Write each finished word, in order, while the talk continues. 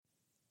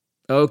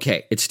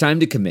Okay, it's time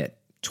to commit.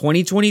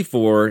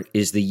 2024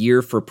 is the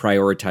year for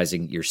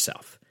prioritizing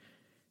yourself.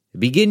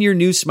 Begin your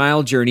new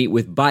smile journey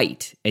with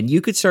Byte, and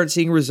you could start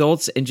seeing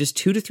results in just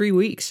 2 to 3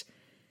 weeks.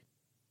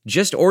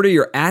 Just order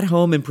your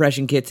at-home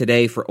impression kit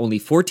today for only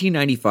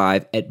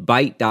 $14.95 at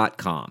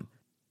Byte.com.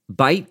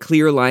 Byte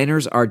clear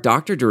liners are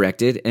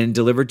doctor-directed and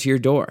delivered to your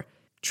door.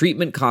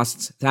 Treatment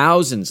costs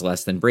thousands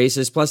less than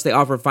braces, plus they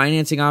offer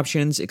financing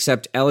options,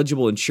 accept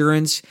eligible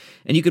insurance,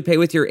 and you could pay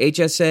with your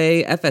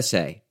HSA,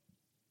 FSA.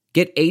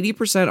 Get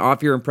 80%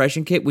 off your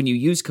impression kit when you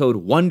use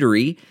code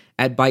WONDERY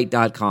at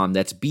Byte.com.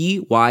 That's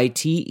BYTE.com.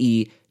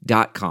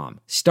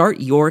 Start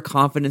your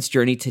confidence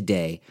journey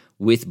today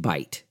with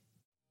Byte.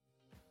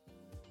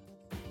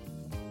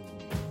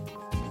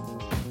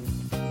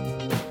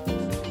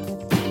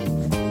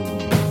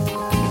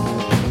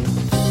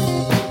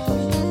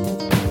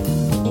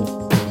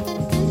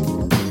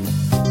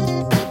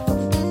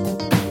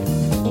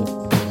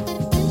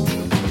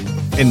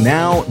 And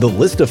now, the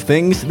list of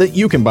things that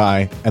you can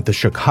buy at the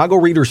Chicago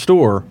Reader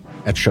store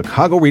at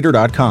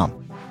chicagoreader.com.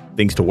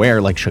 Things to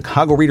wear like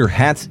Chicago Reader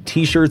hats,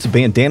 t-shirts,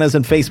 bandanas,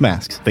 and face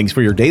masks. Things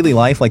for your daily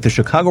life like the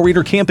Chicago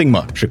Reader camping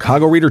mug,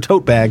 Chicago Reader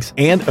tote bags,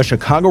 and a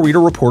Chicago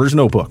Reader reporter's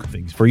notebook.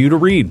 Things for you to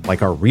read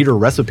like our Reader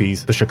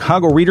recipes, the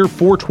Chicago Reader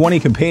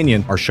 420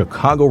 Companion, our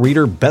Chicago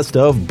Reader Best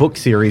of book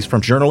series from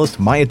journalists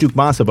Maya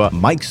Dukmasova,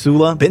 Mike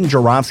Sula, Ben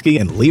Jarofsky,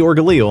 and Lior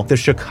Galil, the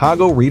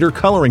Chicago Reader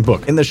coloring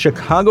book, and the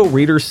Chicago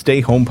Reader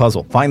Stay Home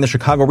puzzle. Find the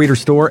Chicago Reader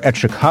store at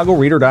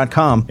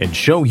chicagoreader.com and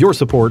show your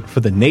support for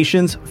the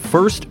nation's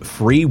first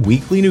free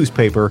weekly newspaper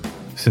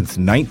since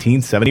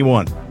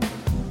 1971.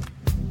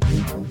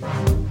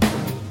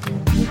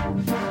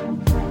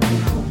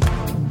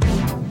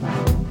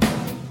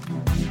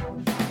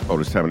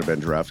 It's time to Ben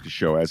Jarofsky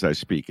Show as I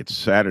speak. It's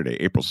Saturday,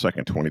 April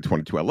 2nd,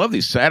 2022. I love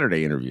these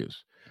Saturday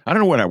interviews. I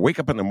don't know, when I wake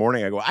up in the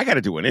morning, I go, I got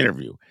to do an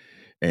interview.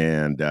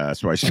 And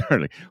so I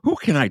started, who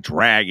can I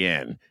drag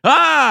in?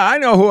 I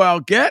know who I'll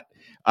get.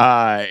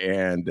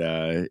 And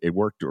it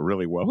worked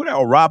really well.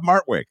 Rob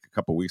Martwick a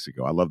couple weeks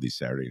ago. I love these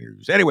Saturday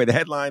interviews. Anyway, the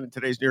headline in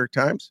today's New York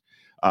Times,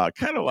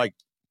 kind of like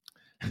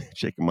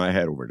shaking my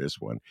head over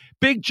this one.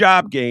 Big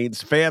job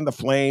gains fan the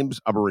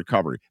flames of a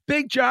recovery.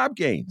 Big job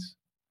gains.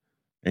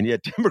 And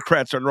yet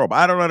Democrats are in the rope.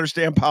 I don't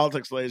understand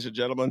politics, ladies and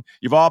gentlemen.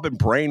 You've all been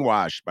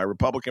brainwashed by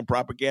Republican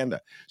propaganda.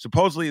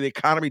 Supposedly the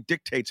economy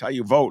dictates how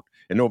you vote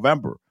in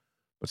November.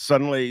 But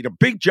suddenly,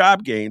 big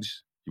job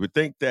gains. You would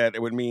think that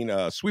it would mean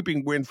a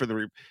sweeping win for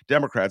the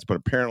Democrats, but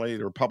apparently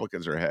the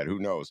Republicans are ahead. Who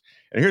knows?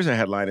 And here's a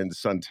headline in the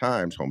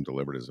Sun-Times, home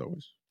delivered as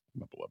always.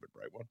 My beloved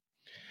bright one.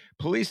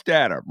 Police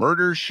data,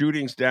 murders,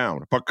 shootings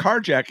down, but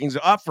carjackings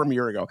up from a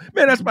year ago.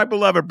 Man, that's my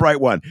beloved bright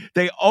one.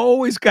 They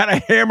always got to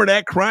hammer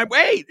that crime.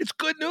 Wait, it's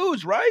good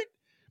news, right?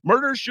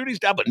 Murders, shootings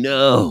down, but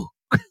no.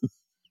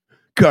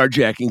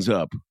 Carjackings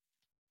up.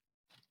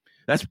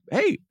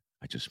 Hey,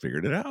 I just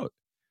figured it out.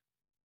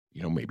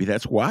 Maybe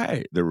that's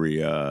why the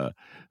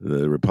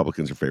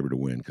Republicans are favored to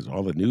win, because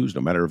all the news,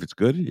 no matter if it's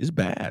good, is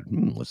bad.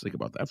 Let's think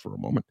about that for a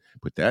moment.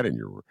 Put that in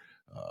your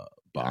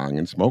bong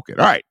and smoke it.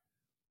 All right.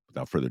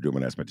 Without further ado, I'm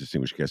going to ask my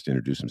distinguished guest to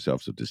introduce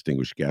himself. So,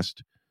 distinguished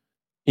guest,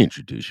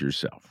 introduce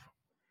yourself.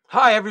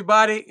 Hi,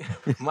 everybody.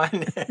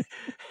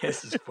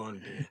 This is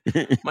fun,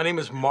 dude. My name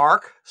is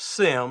Marc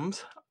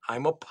Sims.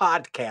 I'm a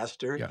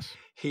podcaster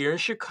here in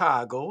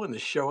Chicago. And the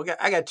show,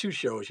 I got 2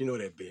 shows. You know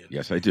that, Ben.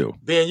 Yes, I do.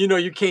 Ben,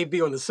 you can't be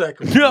on the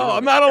second one. No,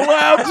 I'm not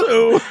allowed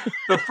to.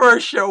 The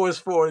first show is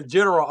for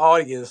general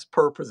audience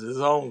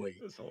purposes only.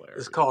 That's hilarious.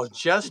 It's called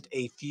Just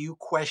a Few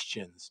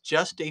Questions.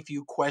 Just a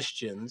Few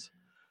Questions.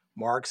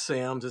 Marc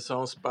Sims. It's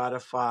on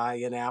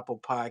Spotify and Apple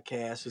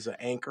Podcasts. It's an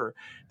Anchor.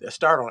 They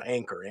start on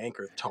Anchor.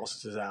 Anchor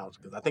tosses it out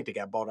because I think they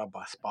got bought up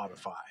by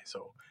Spotify.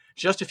 So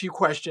Just a Few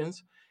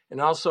Questions. And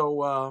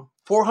also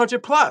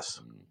 400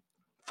 plus.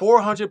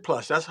 400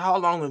 plus. That's how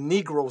long the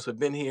Negroes have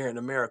been here in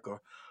America.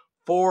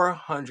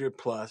 400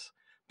 plus,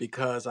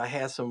 because I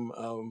had some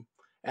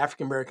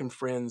African-American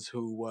friends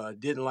who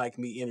didn't like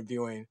me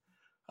interviewing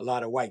a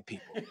lot of white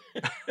people.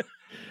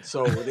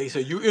 So they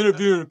said, you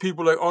interviewing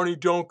people like Arnie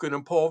Duncan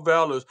and Paul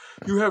Vallis.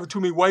 You have too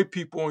many white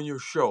people on your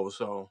show.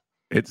 So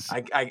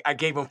I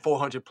gave them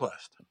 400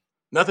 plus.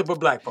 Nothing but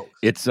black folks.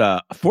 It's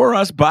For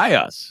Us, By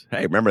Us.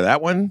 Hey, remember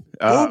that one?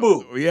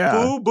 Boo-boo. Yeah.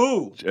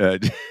 Boo-boo.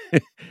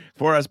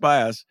 For Us,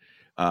 By Us.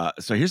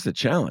 So here's the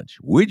challenge.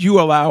 Would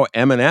you allow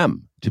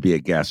Eminem to be a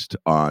guest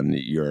on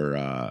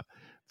your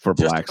For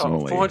Blacks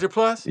Only? 400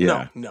 plus?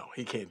 Yeah. No,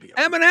 he can't be.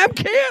 Eminem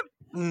can't?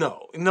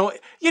 No.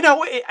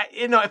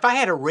 If I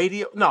had a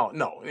radio,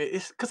 no.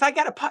 It's because I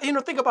got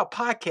a, think about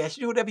podcasts.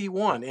 You do whatever you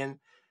want. And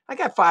I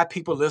got 5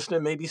 people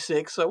listening, maybe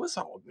 6. So it's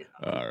all,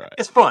 all right.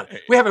 It's fun.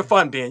 We're having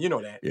fun, Ben. You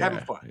know that. Yeah,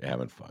 having fun.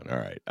 Having fun. All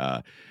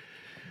right.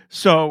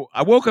 So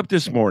I woke up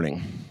this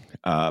morning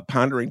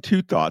pondering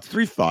 3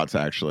 thoughts,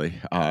 actually.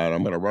 And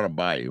I'm going to run them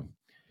by you.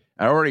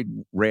 I already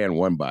ran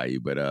one by you,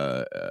 but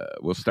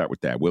we'll start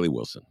with that. Willie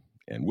Wilson.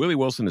 And Willie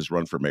Wilson has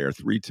run for mayor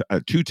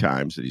 2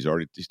 times, and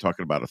he's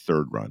talking about a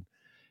 3rd run.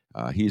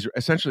 He's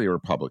essentially a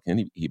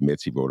Republican. He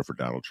admits he voted for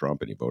Donald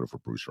Trump and he voted for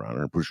Bruce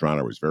Rauner. And Bruce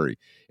Rauner was very,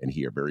 and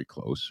he are very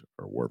close,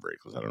 or were very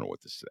close. I don't know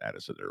what the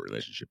status of their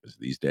relationship is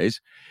these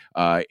days.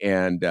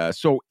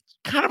 So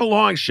kind of a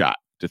long shot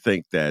to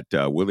think that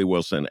Willie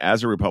Wilson,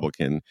 as a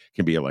Republican,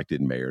 can be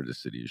elected mayor of the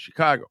city of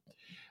Chicago.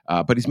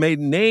 But he's made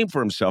a name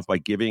for himself by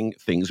giving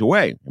things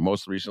away. And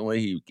most recently,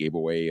 he gave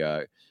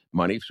away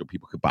money so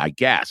people could buy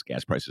gas.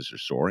 Gas prices are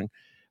soaring.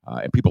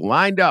 And people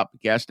lined up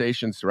at gas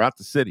stations throughout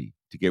the city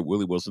to get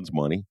Willie Wilson's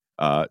money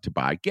to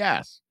buy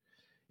gas.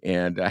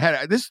 And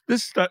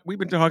we've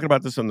been talking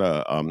about this on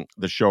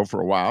the show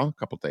for a while, a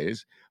couple of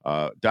days.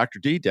 Dr.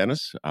 D,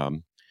 Dennis,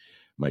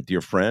 my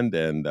dear friend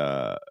and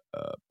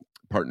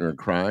partner in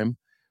crime,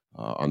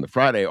 on the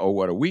Friday, Oh,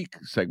 What a Week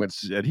segment,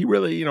 said he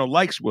really,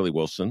 likes Willie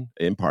Wilson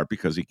in part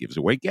because he gives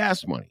away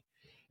gas money.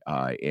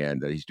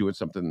 And he's doing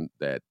something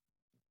that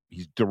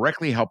he's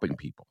directly helping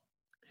people.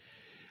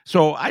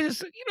 So I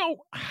just,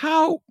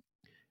 how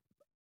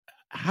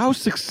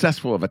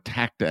successful of a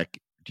tactic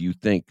do you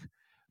think,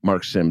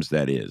 Mark Sims,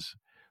 that is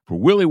for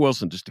Willie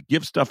Wilson just to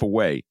give stuff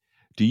away?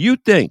 Do you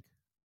think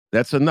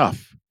that's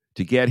enough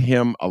to get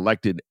him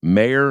elected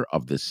mayor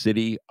of the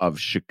city of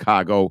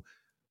Chicago,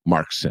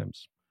 Mark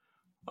Sims?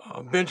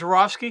 Ben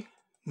Joravsky?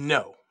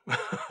 No,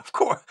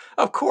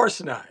 of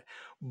course not.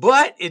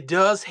 But it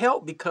does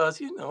help because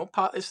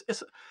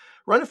it's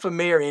running for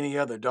mayor, any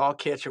other dog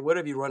catcher,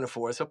 whatever you're running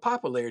for. It's a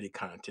popularity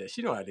contest.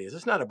 You know how it is.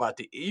 It's not about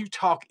you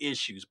talk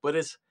issues, but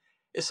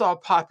it's all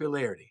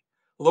popularity.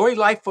 Lori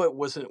Lightfoot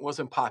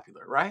wasn't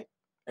popular, right?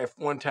 At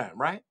one time,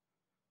 right?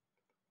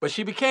 But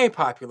she became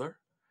popular.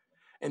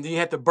 And then you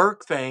had the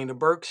Burke thing, the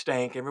Burke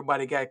stank.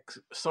 Everybody got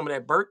some of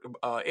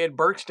that Ed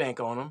Burke stank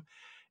on them.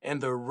 And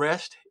the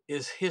rest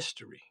is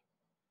history.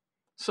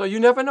 So you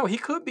never know. He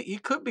could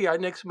be our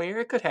next mayor.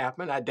 It could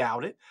happen. I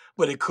doubt it,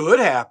 but it could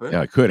happen.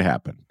 Yeah, it could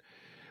happen.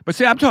 But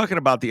see, I'm talking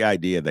about the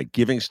idea that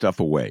giving stuff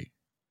away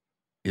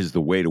is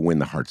the way to win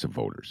the hearts of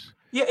voters.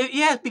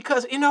 Yeah,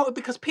 because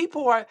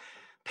people.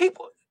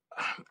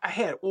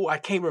 I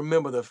can't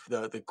remember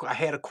I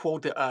had a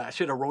quote that I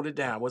should have wrote it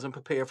down. I wasn't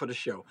prepared for the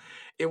show.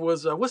 It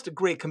was what's the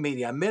great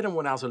comedian? I met him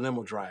when I was a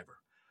limo driver.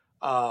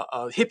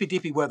 Hippy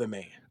Dippy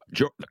Weatherman.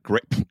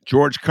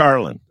 George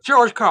Carlin.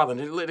 George Carlin,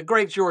 the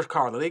great George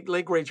Carlin,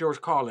 late great George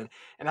Carlin.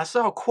 And I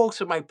saw a quote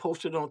somebody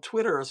posted on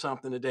Twitter or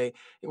something today.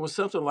 It was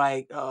something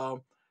like,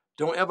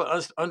 don't ever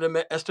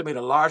underestimate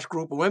a large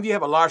group. Whenever you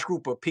have a large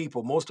group of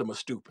people, most of them are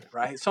stupid,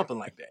 right? Something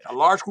like that. A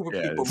large group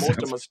of people, most of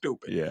them are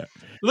stupid. Yeah.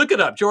 Look it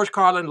up. George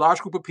Carlin,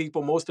 large group of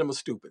people, most of them are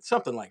stupid.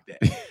 Something like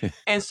that.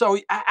 And so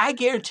I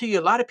guarantee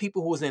you a lot of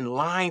people who was in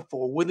line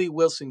for Willie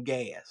Wilson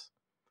gas.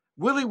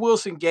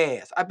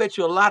 I bet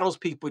you a lot of those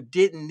people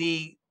didn't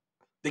need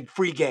the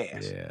free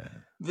gas. Yeah.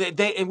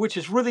 And which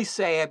is really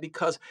sad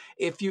because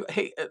if you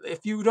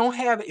don't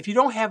have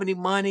any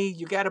money,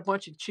 you got a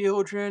bunch of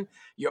children,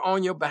 you're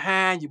on your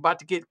behind, you're about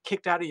to get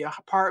kicked out of your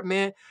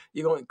apartment,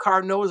 your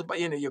car's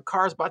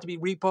about to be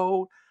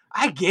repoed.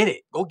 I get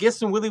it. Go get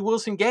some Willie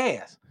Wilson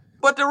gas.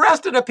 But the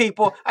rest of the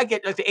people, I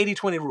get like the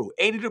 80-20 rule.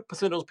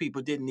 80% of those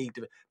people didn't need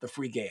the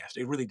free gas.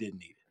 They really didn't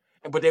need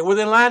it. But they were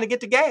in line to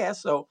get the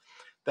gas. So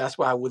that's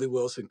why Willie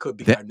Wilson could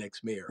be our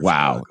next mayor.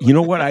 Wow. You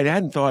know what? I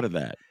hadn't thought of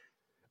that.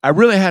 I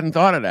really hadn't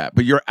thought of that,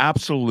 but you're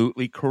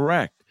absolutely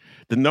correct.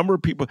 The number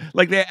of people,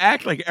 they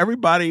act like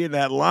everybody in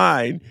that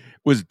line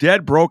was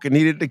dead broke and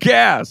needed the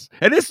gas.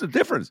 And it's the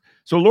difference.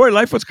 So Lori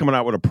Lightfoot's coming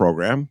out with a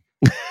program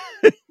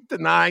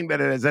denying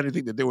that it has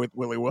anything to do with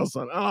Willie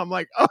Wilson. Oh, I'm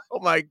like, oh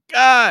my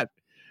God.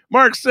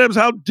 Mark Sims,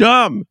 how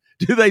dumb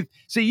do they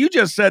see? You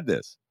just said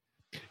this.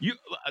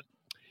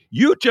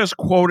 You just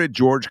quoted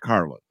George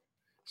Carlin.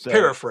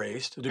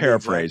 Paraphrased.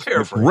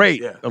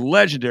 Great, yeah. The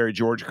legendary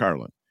George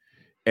Carlin.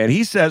 And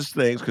he says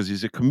things because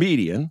he's a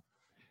comedian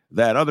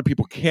that other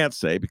people can't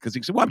say because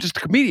he said, well, I'm just a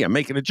comedian. I'm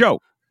making a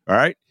joke. All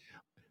right.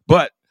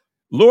 But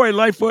Lori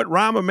Lightfoot,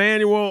 Rahm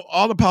Emanuel,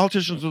 all the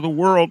politicians of the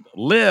world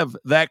live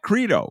that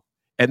credo.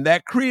 And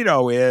that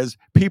credo is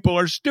people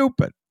are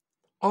stupid.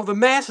 Oh, the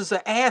masses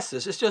are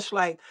asses. It's just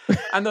like,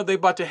 I know they're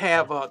about to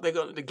have, I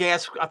think the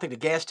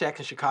gas tax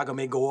in Chicago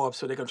may go up,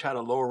 so they're going to try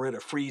to lower it or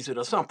freeze it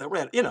or something,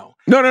 No.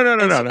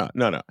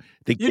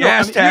 The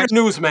gas tax, you're the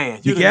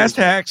newsman. The gas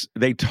tax,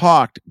 they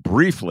talked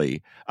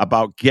briefly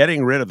about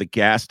getting rid of the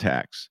gas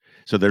tax.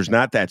 So there's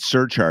not that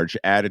surcharge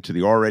added to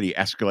the already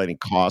escalating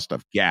cost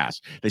of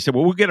gas. They said,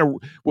 well,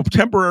 we'll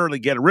temporarily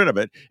get rid of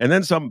it. And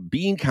then some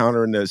bean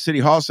counter in the city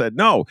hall said,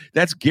 no,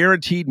 that's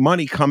guaranteed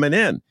money coming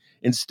in.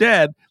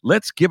 Instead,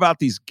 let's give out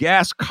these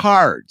gas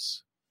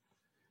cards.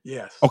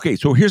 Yes. Okay,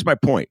 so here's my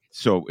point.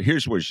 So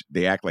here's where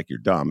they act like you're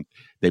dumb.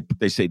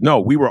 They say, no,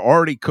 we were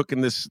already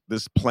cooking this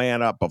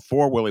plan up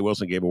before Willie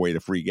Wilson gave away the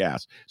free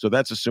gas. So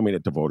that's assuming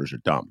that the voters are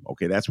dumb.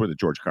 Okay, that's where the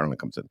George Carlin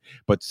comes in.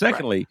 But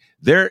secondly,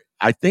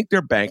 I think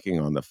they're banking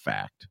on the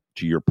fact,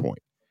 to your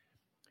point,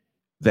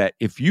 that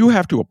if you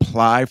have to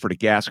apply for the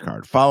gas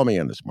card, follow me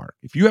on this, Mark.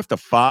 If you have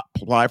to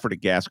apply for the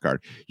gas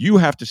card, you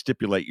have to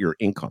stipulate your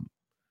income.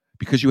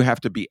 because you have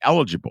to be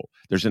eligible.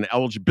 There's an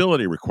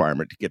eligibility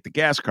requirement to get the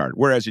gas card.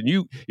 Whereas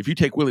if you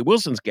take Willie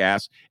Wilson's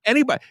gas,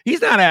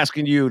 he's not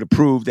asking you to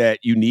prove that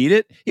you need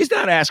it. He's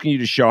not asking you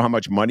to show how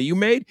much money you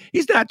made.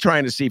 He's not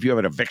trying to see if you have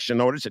an eviction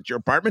notice at your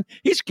apartment.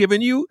 He's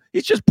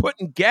just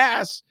putting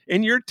gas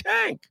in your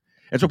tank.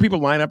 And so people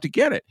line up to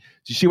get it.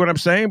 Do you see what I'm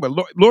saying? But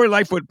Lori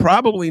Lightfoot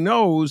probably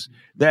knows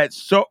that.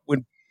 So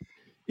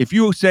if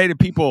you say to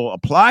people,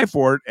 apply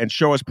for it and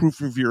show us proof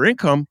of your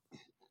income,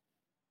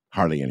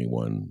 hardly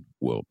anyone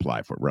will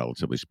apply for it,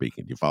 relatively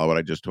speaking. Do you follow what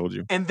I just told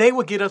you? And they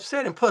would get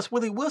upset. And plus,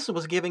 Willie Wilson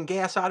was giving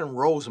gas out in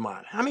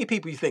Rosemont. How many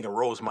people you think in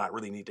Rosemont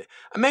really need to?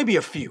 Maybe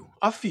a few.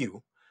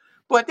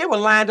 But they were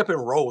lined up in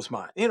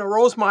Rosemont.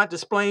 Rosemont,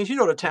 Des Plaines,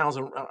 the towns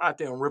out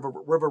there on River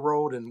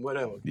Road and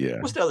whatever.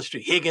 Yeah. What's the other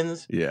street?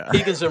 Higgins. Yeah.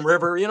 Higgins and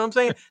River, you know what I'm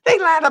saying? They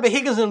lined up at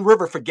Higgins and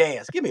River for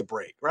gas. Give me a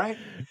break, right?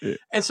 Yeah.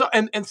 And so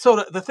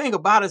the thing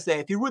about it is that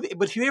if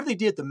you really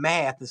did the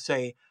math and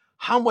say,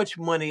 how much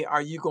money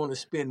are you going to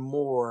spend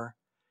more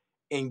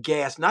in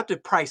gas, not the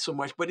price so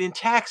much, but in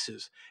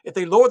taxes? If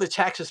they lower the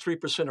taxes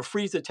 3% or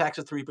freeze the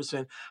taxes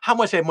 3%, how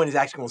much that money is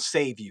actually going to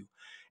save you?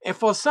 And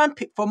for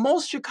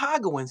most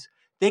Chicagoans,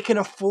 they can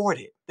afford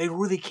it. They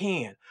really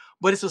can.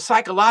 But it's a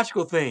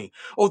psychological thing.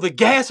 Oh, the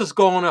gas has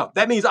gone up.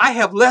 That means I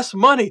have less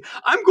money.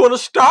 I'm going to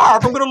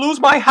starve. I'm going to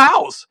lose my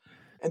house.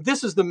 And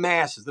this is the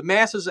masses. The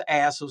masses are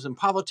assholes, and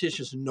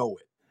politicians know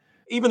it.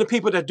 Even the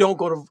people that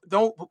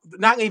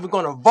not even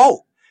going to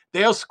vote,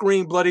 they'll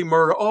scream bloody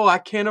murder. Oh, I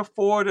can't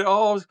afford it.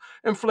 Oh,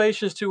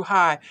 inflation's too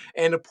high.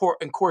 And of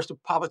course, the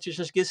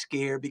politicians get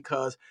scared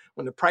because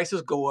when the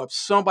prices go up,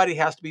 somebody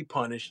has to be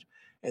punished,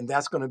 and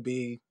that's going to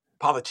be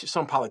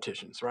some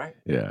politicians, right?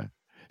 Yeah.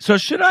 So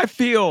should I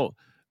feel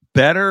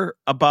better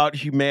about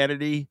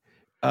humanity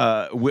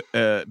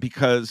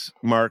because,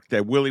 Mark,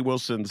 that Willie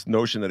Wilson's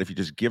notion that if you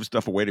just give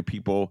stuff away to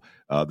people,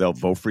 they'll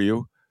vote for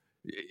you?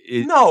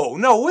 No.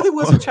 Willie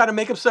Wilson tried to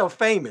make himself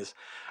famous.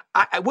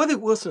 Willie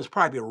Wilson's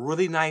probably a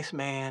really nice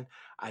man.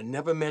 I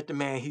never met the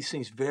man. He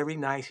seems very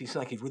nice. He seems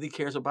like he really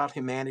cares about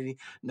humanity,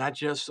 not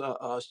just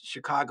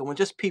Chicago and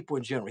just people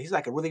in general. He's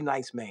like a really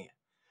nice man.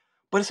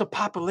 But it's a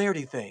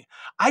popularity thing.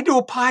 I do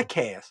a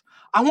podcast.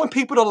 I want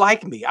people to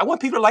like me. I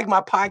want people to like my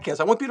podcast.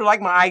 I want people to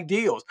like my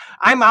ideals.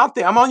 I'm out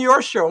there. I'm on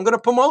your show. I'm going to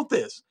promote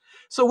this.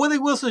 So Willie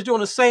Wilson's doing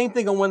the same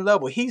thing on one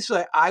level. He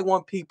said, I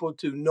want people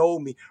to know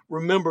me,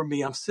 remember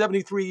me. I'm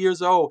 73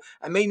 years old.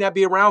 I may not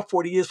be around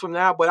 40 years from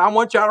now, but I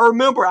want y'all to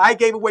remember I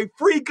gave away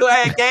free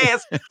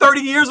gas 30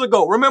 years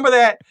ago. Remember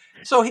that?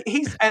 So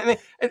he's, and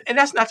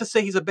that's not to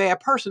say he's a bad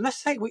person. Let's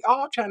say we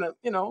all trying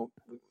to,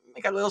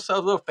 make ourselves a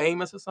little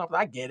famous or something.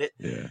 I get it.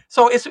 Yeah.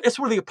 So it's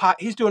really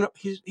he's doing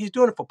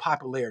it for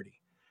popularity.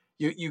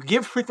 You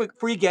give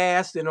free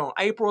gas, then on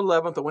April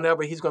 11th or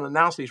whenever he's going to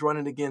announce he's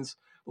running against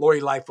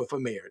Lori Lightfoot for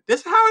mayor. This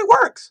is how it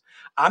works.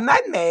 I'm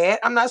not mad.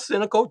 I'm not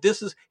cynical.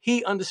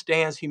 He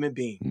understands human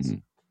beings. Mm-hmm.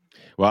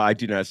 Well, I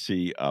do not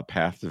see a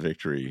path to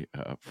victory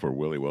for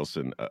Willie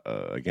Wilson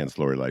against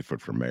Lori Lightfoot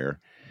for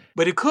mayor.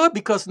 But it could,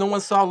 because no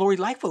one saw Lori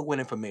Lightfoot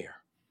winning for mayor.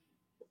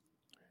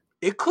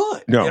 It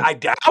could. No, I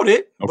doubt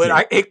it, okay.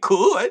 But it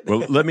could.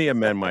 Well, let me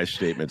amend my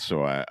statement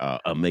so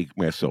I'll make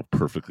myself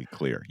perfectly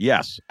clear.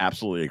 Yes,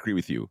 absolutely agree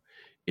with you.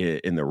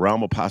 In the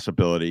realm of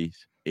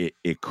possibilities,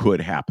 it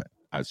could happen.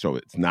 So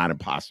it's not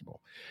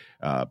impossible.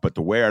 But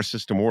the way our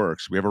system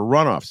works, we have a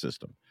runoff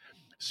system.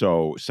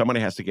 So somebody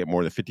has to get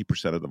more than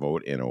 50% of the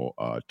vote in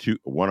a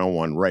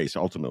one-on-one race,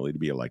 ultimately, to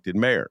be elected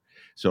mayor.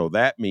 So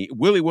that means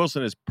Willie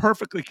Wilson is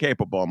perfectly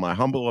capable, in my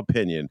humble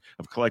opinion,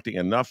 of collecting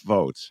enough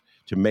votes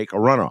to make a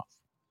runoff.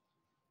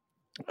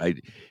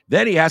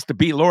 Then he has to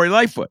beat Lori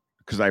Lightfoot,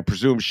 because I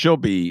presume she'll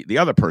be the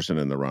other person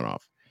in the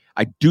runoff.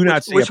 I do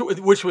not see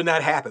which would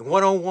not happen.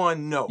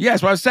 One-on-one, no.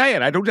 Yes, what I was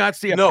saying. I do not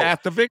see a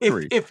path to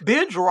victory. If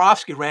Ben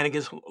Joravsky ran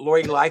against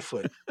Lori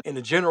Lightfoot in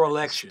the general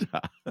election,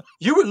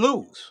 you would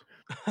lose.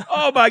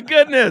 Oh my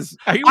goodness!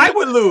 I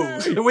would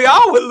lose. We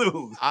all would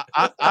lose.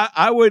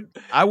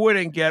 I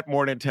wouldn't get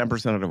more than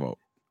 10% of the vote.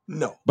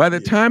 No. By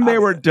the time they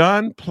were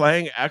done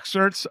playing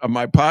excerpts of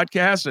my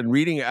podcast and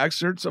reading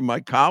excerpts of my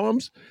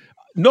columns,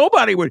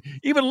 nobody would,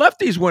 even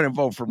lefties wouldn't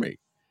vote for me.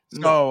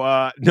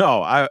 So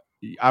no,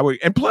 I would,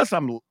 and plus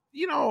I'm,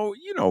 you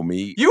know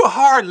me. You're a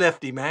hard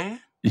lefty,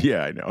 man.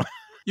 Yeah, I know.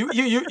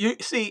 You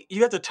see,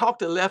 you have to talk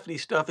to lefty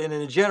stuff, and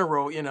in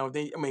general, not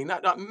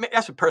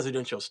that's for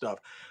presidential stuff,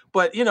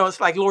 but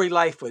it's like Lori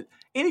Lightfoot.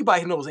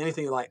 Anybody who knows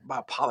anything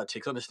about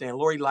politics understand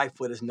Lori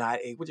Lightfoot is not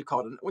a what you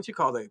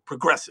call a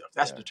progressive.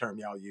 That's the term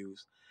y'all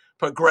use,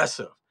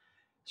 progressive.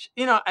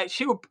 And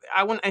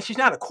she's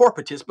not a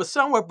corporatist, but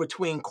somewhere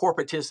between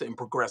corporatist and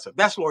progressive.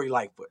 That's Lori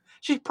Lightfoot.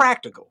 She's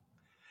practical.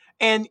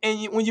 And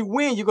when you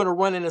win, you're going to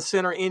run in the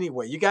center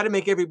anyway. You got to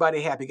make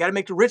everybody happy. You got to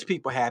make the rich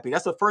people happy.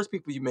 That's the first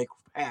people you make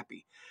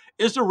happy.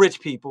 It's the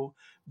rich people,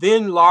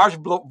 then large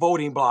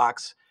voting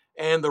blocks,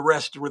 and the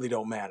rest really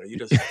don't matter. You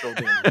just throw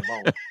them in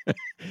the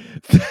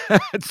vote.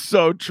 That's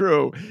so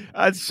true.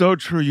 That's so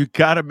true. You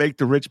got to make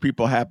the rich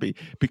people happy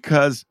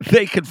because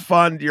they can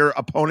fund your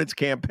opponent's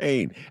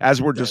campaign,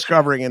 as we're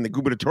discovering in the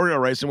gubernatorial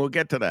race, and we'll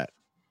get to that.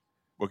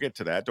 We'll get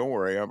to that. Don't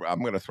worry. I'm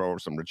going to throw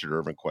some Richard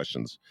Irvin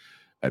questions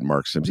at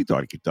Mark Sims. He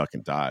thought he could duck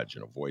and dodge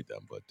and avoid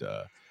them, but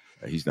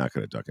he's not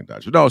going to duck and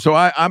dodge. But no, so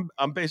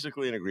I'm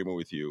basically in agreement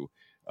with you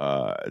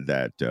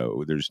that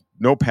there's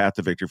no path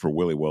to victory for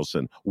Willie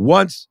Wilson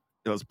once,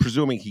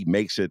 presuming he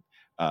makes it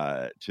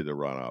to the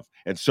runoff.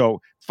 And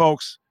so,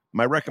 folks,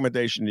 my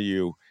recommendation to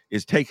you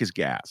is take his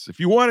gas. If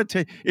you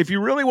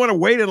really want to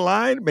wait in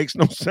line, it makes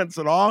no sense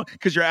at all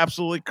because you're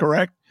absolutely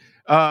correct,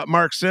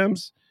 Mark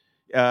Sims.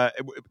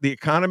 The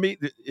economy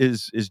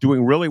is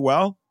doing really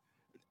well.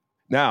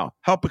 Now,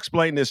 help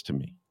explain this to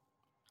me.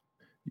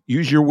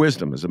 Use your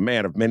wisdom as a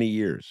man of many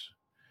years.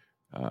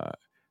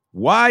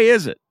 Why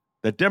is it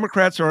that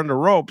Democrats are on the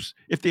ropes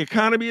if the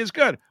economy is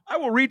good? I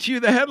will read to you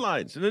the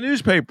headlines in the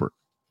newspaper.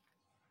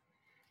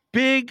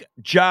 Big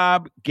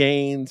job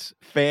gains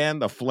fan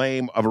the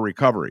flame of a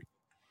recovery.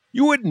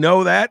 You wouldn't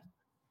know that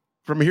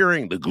from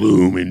hearing the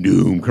gloom and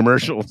doom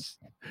commercials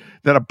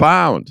that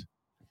abound.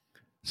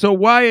 So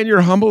why, in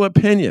your humble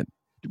opinion,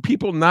 do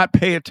people not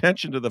pay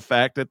attention to the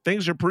fact that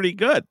things are pretty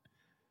good?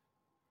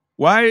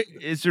 Why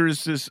is there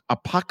this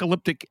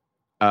apocalyptic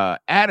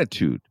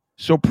attitude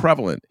so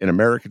prevalent in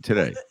America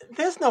today?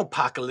 There's no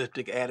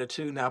apocalyptic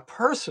attitude. Now,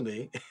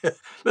 personally,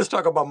 let's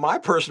talk about my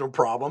personal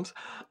problems.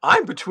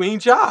 I'm between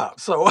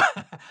jobs, so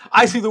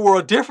I see the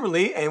world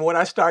differently. And when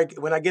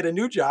I get a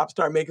new job,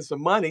 start making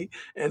some money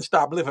and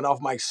start living off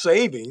my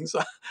savings,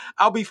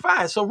 I'll be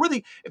fine. So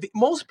really,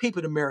 most people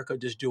in America are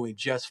just doing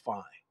just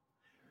fine.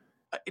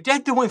 They're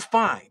doing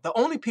fine. The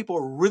only people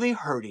who are really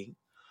hurting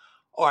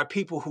are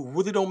people who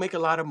really don't make a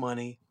lot of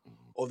money,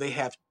 or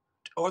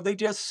they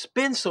just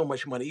spend so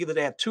much money. Either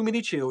they have too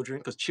many children,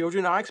 because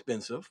children are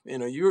expensive. You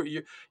know,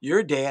 you're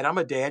a dad, I'm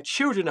a dad.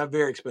 Children are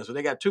very expensive.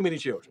 They got too many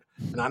children.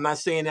 And I'm not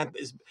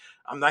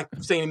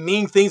saying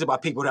mean things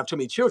about people who have too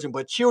many children,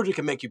 but children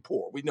can make you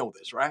poor. We know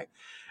this, right?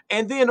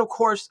 And then, of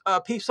course,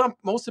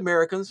 most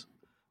Americans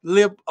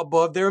live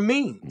above their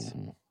means.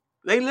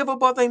 They live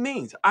above their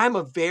means. I'm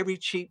a very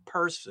cheap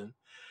person.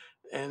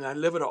 And I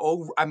live in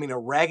a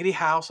raggedy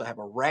house. I have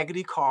a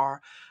raggedy car.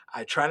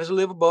 I try to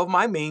live above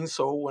my means.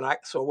 So when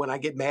I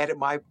get mad at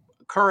my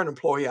current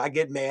employer, I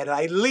get mad and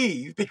I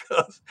leave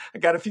because I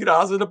got a few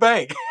dollars in the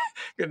bank.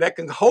 And that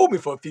can hold me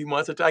for a few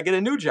months until I get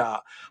a new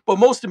job. But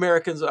most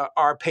Americans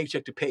are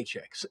paycheck to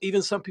paycheck. So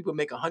even some people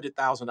make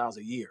 $100,000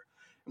 a year.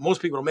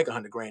 Most people don't make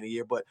 $100,000 a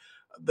year, but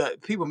the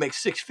people make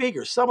six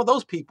figures. Some of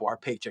those people are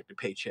paycheck to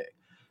paycheck.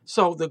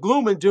 So the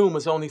gloom and doom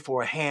is only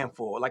for a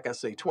handful. Like I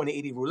say,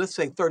 20-80 rule. Let's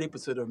say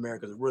 30% of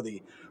Americans are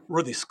really,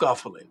 really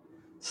scuffling.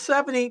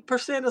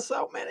 70% or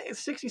so, man,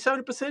 60,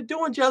 70%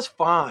 doing just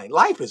fine.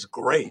 Life is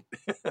great.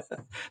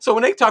 So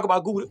when they talk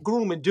about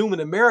gloom and doom in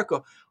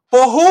America,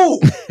 for who?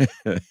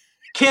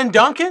 Ken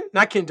Duncan?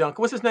 Not Ken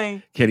Duncan. What's his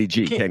name? Kenny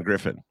G. Ken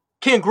Griffin.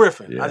 Ken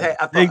Griffin. Yeah.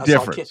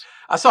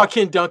 I saw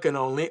Ken Duncan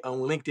on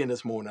LinkedIn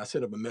this morning. I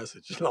sent him a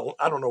message.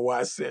 I don't know why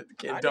I sent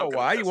Ken Duncan. I know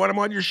why. You want him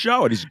on your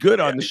show, and he's good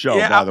on the show,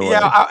 by the way.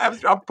 Yeah,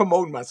 I'm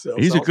promoting myself.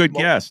 He's a good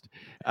guest.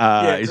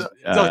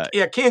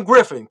 Ken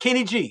Griffin,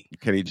 Kenny G.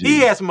 He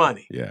has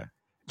money. Yeah.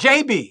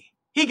 JB,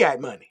 he got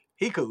money.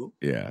 He cool.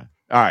 Yeah.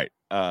 All right.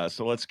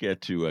 So let's get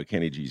to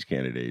Kenny G's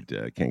candidate.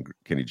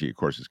 Kenny G, of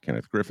course, is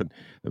Kenneth Griffin,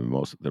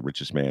 the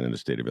richest man in the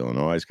state of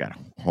Illinois. He's got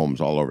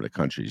homes all over the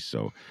country.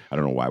 So I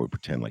don't know why we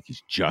pretend like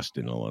he's just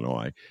in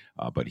Illinois,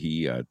 but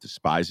he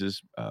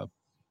despises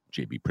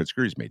J.B.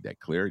 Pritzker. He's made that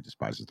clear. He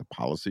despises the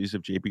policies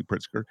of J.B.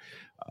 Pritzker.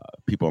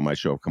 People on my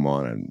show have come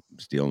on and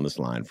stealing this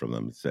line from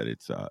them and said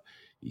it's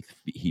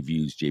he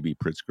views J.B.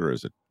 Pritzker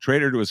as a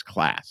traitor to his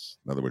class.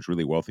 In other words,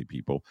 really wealthy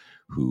people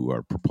who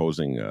are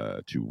proposing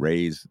to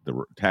raise the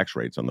tax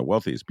rates on the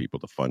wealthiest people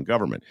to fund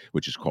government,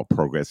 which is called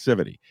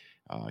progressivity.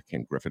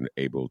 Ken Griffin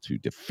able to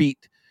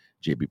defeat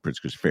J.B.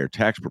 Pritzker's fair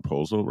tax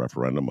proposal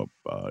referendum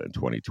in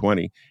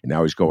 2020, and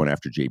now he's going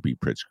after J.B.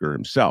 Pritzker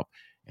himself.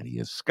 And he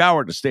has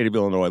scoured the state of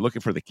Illinois looking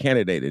for the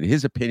candidate, in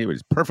his opinion,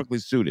 is perfectly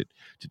suited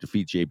to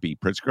defeat J.B.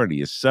 Pritzker. And he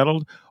has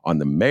settled on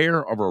the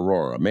mayor of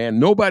Aurora, a man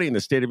nobody in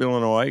the state of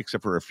Illinois,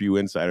 except for a few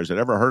insiders, had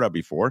ever heard of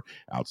before,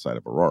 outside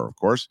of Aurora, of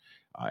course.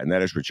 And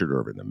that is Richard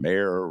Irvin, the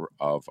mayor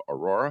of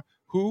Aurora,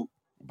 who,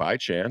 by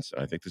chance,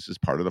 I think this is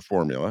part of the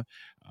formula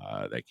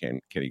that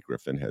Kenny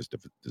Griffin has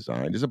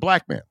designed, is a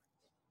black man.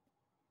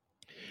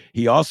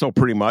 He also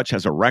pretty much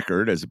has a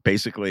record as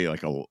basically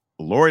like a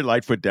Lori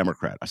Lightfoot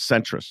Democrat, a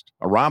centrist,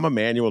 a Rahm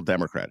Emanuel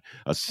Democrat,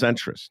 a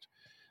centrist.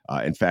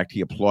 In fact,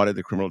 he applauded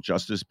the criminal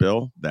justice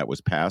bill that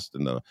was passed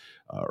in the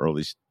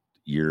early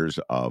years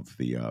of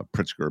the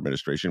Pritzker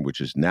administration,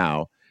 which is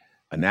now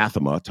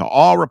anathema to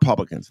all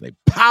Republicans. They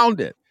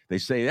pound it. They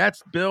say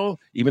that's bill,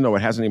 even though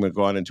it hasn't even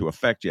gone into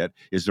effect yet,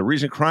 is the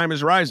reason crime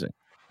is rising,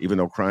 even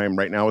though crime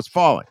right now is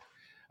falling.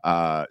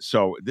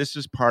 So this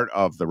is part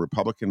of the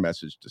Republican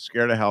message to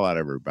scare the hell out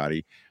of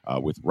everybody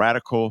with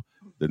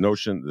the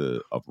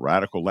notion of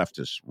radical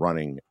leftists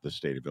running the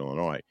state of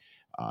Illinois.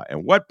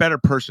 And what better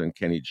person,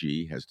 Kenny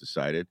G has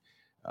decided,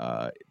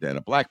 than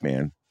a black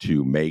man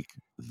to make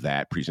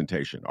that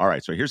presentation. All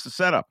right, so here's the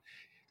setup.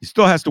 He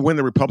still has to win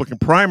the Republican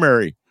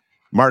primary,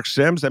 Mark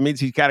Sims. That means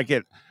he's got to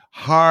get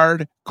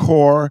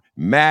hardcore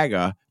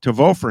MAGA to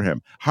vote for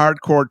him.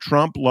 Hardcore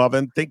Trump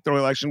loving, think the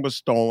election was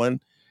stolen,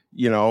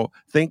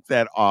 think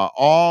that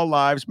all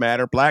lives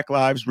matter, black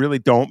lives really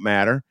don't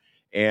matter.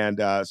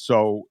 And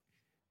so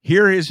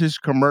here is his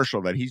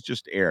commercial that he's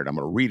just aired. I'm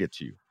going to read it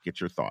to you. Get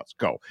your thoughts.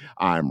 Go.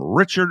 I'm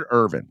Richard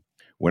Irvin.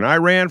 When I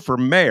ran for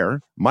mayor,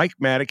 Mike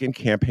Madigan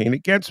campaigned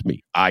against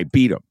me. I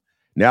beat him.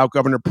 Now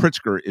Governor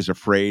Pritzker is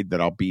afraid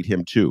that I'll beat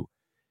him too.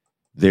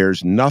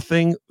 There's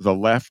nothing the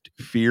left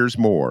fears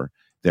more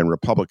than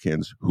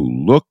Republicans who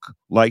look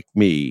like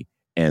me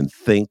and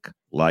think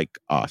like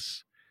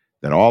us.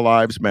 That all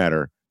lives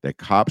matter, that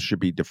cops should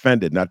be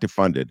defended, not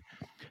defunded.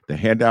 The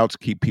handouts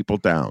keep people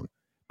down,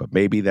 but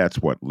maybe that's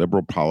what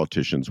liberal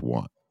politicians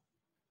want.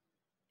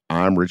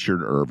 I'm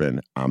Richard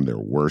Irvin. I'm their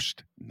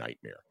worst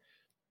nightmare.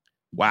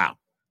 Wow.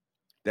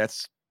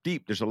 That's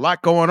deep. There's a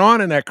lot going on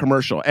in that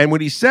commercial. And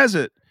when he says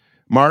it,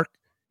 Mark,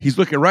 he's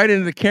looking right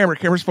into the camera.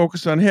 Camera's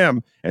focused on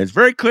him. And it's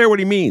very clear what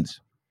he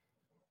means.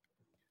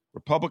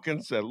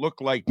 Republicans that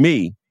look like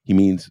me, he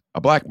means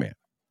a black man.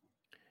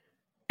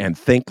 And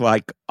think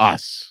like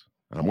us.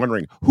 And I'm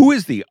wondering, who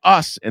is the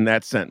us in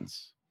that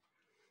sentence?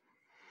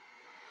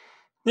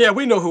 Yeah,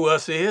 we know who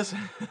us is.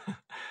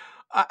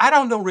 I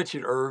don't know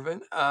Richard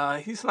Irvin.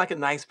 He's like a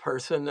nice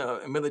person,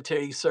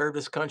 military. He served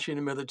his country in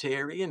the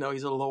military.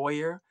 He's a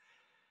lawyer.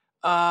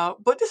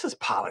 But this is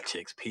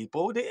politics,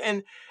 people.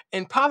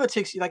 And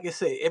politics, like I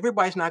said,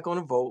 everybody's not going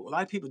to vote. A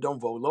lot of people don't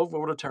vote. Low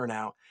voter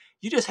turnout.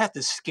 You just have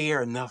to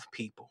scare enough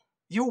people.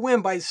 You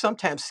win by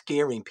sometimes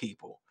scaring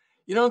people.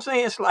 You know what I'm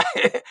saying? It's like,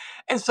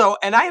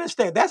 and I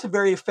understand that's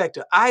very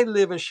effective. I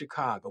live in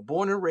Chicago,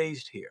 born and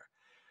raised here.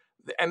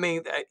 I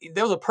mean,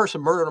 there was a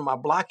person murdered on my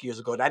block years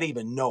ago that I didn't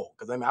even know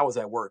because I was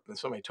at work and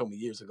somebody told me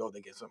years ago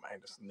they get somebody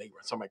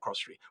across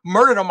the street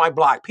murdered on my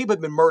block. People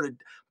have been murdered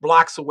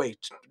blocks away,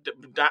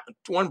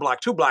 1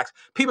 block, 2 blocks.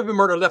 People have been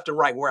murdered left and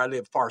right where I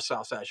live, far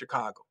south side of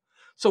Chicago.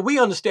 So we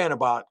understand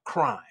about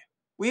crime.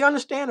 We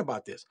understand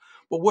about this.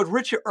 But what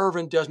Richard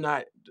Irvin does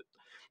not,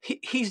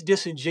 he's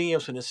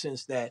disingenuous in the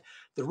sense that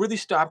to really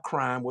stop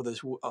crime, whether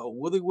it's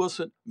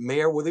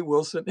Mayor Willie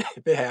Wilson,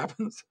 if it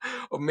happens,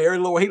 or Mayor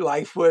Lori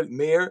Lightfoot,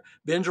 Mayor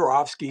Ben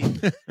Joravsky,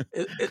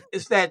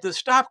 it's that to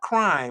stop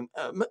crime,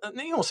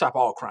 you don't stop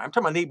all crime. I'm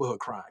talking about neighborhood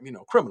crime,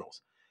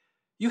 criminals.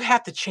 You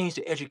have to change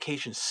the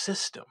education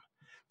system.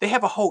 They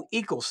have a whole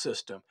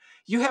ecosystem.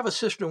 You have a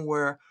system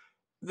where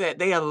that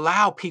they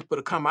allow people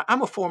to come out.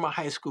 I'm a former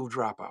high school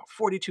dropout,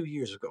 42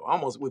 years ago,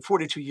 almost with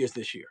 42 years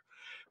this year.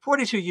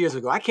 42 years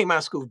ago, I came out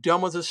of school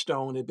dumb as a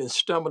stone, had been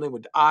stumbling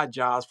with odd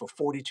jobs for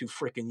 42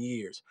 freaking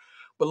years.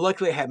 But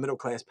luckily I had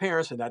middle-class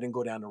parents and I didn't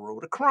go down the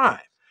road of crime.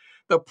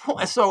 But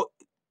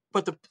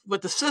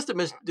the system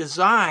is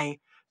designed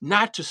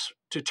not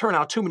to turn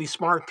out too many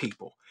smart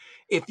people.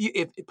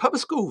 If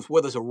public schools,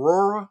 whether it's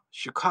Aurora,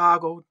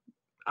 Chicago,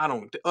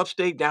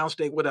 upstate,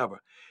 downstate,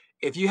 whatever,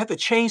 if you have to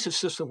change the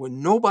system where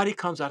nobody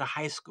comes out of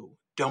high school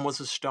dumb as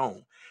a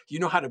stone, you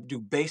know how to do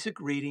basic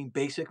reading,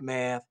 basic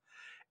math,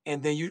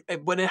 and then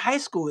but in high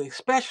school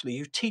especially,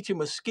 you teach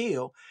them a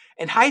skill.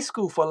 In high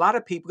school, for a lot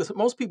of people, because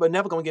most people are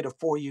never going to get a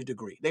 4-year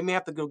degree. They may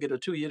have to go get a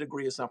 2-year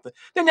degree or something.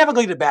 They're never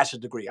going to get a bachelor's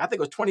degree. I think it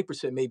was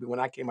 20% maybe when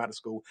I came out of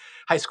school,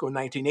 high school in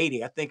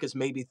 1980. I think it's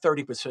maybe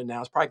 30%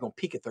 now. It's probably going to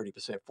peak at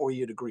 30%,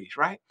 4-year degrees,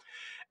 right?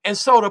 And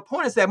so the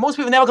point is that most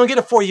people are never going to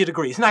get a 4-year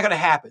degree. It's not going to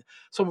happen.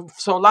 So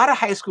a lot of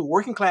high school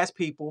working class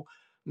people,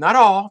 not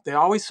all, there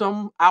are always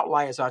some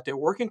outliers out there,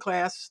 working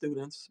class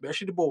students,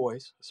 especially the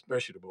boys,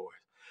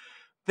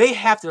 they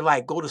have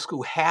to go to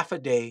school half a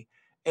day,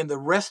 and the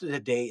rest of the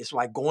day is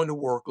like going to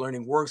work,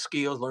 learning work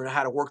skills, learning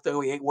how to work their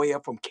way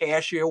up from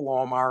cashier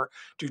Walmart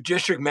to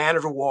district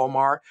manager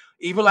Walmart,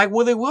 even like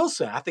Willie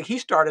Wilson. I think he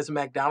started as a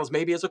McDonald's,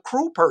 maybe as a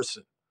crew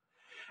person.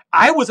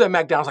 I was at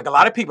McDonald's, like a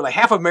lot of people, like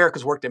half of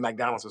Americans worked at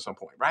McDonald's at some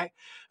point, right?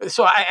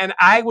 So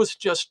I was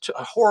just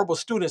a horrible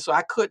student, so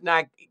I could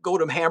not go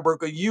to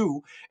Hamburger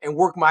U and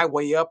work my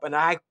way up, and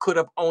I could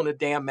have owned a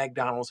damn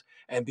McDonald's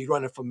and be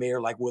running for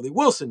mayor like Willie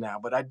Wilson now,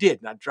 but I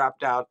didn't. I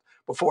dropped out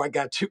before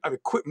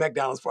quit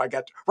McDonald's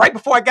right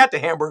before I got to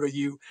Hamburger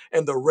U,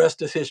 and the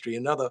rest is history.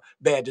 Another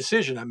bad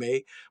decision I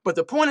made. But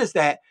the point is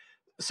that,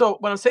 so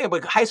what I'm saying,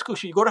 but high school,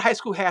 you go to high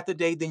school half the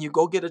day, then you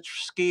go get a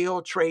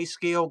trade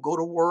skill, go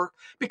to work,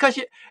 because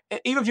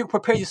even if you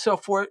prepare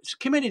yourself for it, it's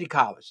community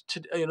college.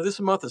 This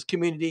month is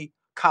Community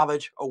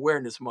College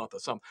Awareness Month or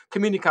something.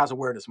 Community College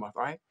Awareness Month,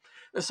 right?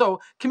 And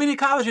so community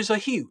colleges are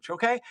huge,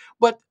 okay?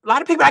 But a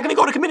lot of people are going to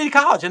go to community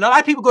college, and a lot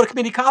of people go to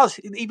community college,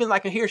 even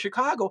like here in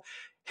Chicago.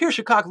 Here in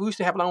Chicago, we used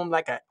to have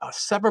like a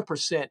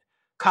 7%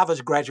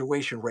 college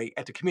graduation rate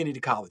at the community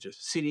colleges,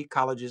 city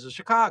colleges of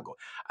Chicago.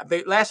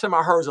 Last time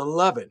I heard was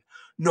 11.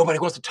 Nobody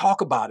wants to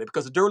talk about it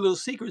because the dirty little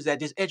secret is that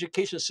this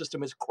education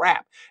system is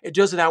crap. It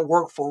does not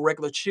work for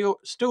regular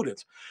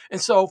students.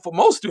 And so for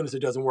most students,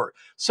 it doesn't work.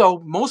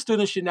 So most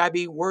students should not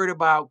be worried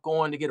about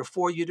going to get a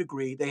 4-year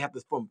degree. They have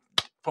to,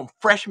 from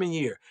freshman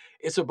year,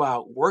 it's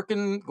about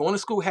working, going to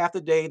school half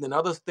the day. Then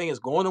other thing is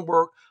going to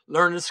work,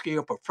 learning a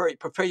skill,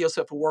 prepare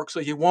yourself for work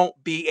so you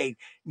won't be a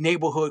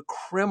neighborhood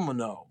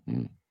criminal.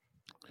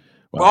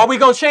 Well, are we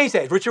going to change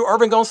that? Is Richard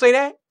Irvin going to say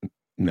that?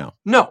 No.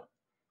 No.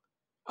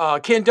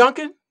 Ken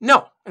Duncan?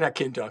 No, not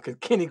Ken Duncan.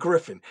 Kenny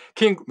Griffin.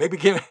 Ken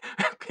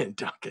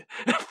Duncan.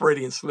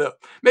 Freudian slip.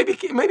 Maybe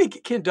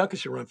Ken Duncan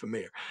should run for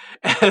mayor.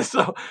 And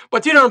so,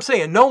 but you know what I'm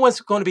saying? No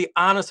one's going to be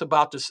honest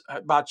about this,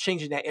 about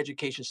changing that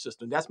education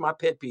system. That's my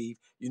pet peeve.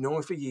 You know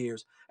me for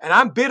years, and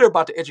I'm bitter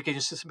about the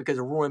education system because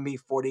it ruined me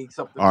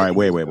 40-something. All right,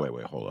 wait.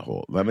 Hold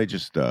on. Let me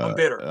just. I'm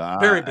bitter.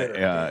 Very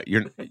bitter.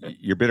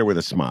 You're bitter with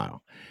a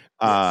smile,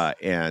 Yes.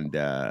 and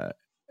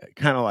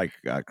kind of like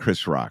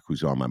Chris Rock,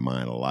 who's on my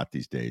mind a lot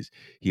these days.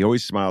 He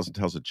always smiles and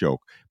tells a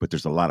joke, but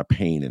there's a lot of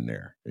pain in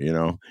there, you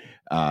know.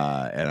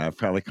 And I've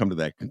finally come to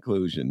that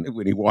conclusion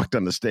when he walked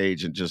on the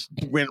stage and just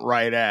went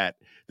right at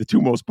the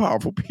two most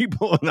powerful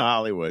people in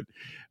Hollywood.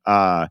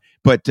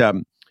 But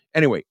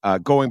anyway,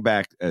 going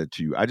back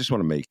to you, I just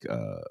want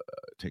to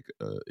take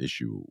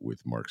issue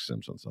with Mark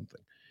Sims on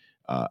something.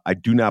 I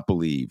do not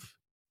believe,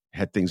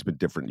 had things been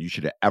different, you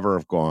should have ever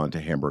have gone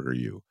to Hamburger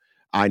U.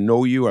 I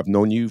know you. I've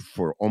known you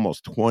for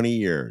almost 20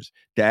 years.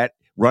 That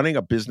running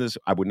a business,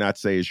 I would not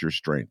say is your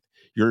strength.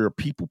 You're a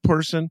people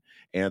person.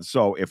 And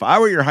so if I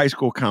were your high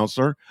school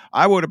counselor,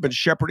 I would have been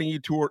shepherding you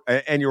toward,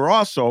 and you're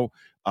also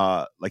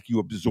like you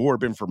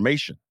absorb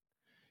information.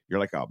 You're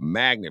like a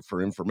magnet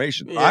for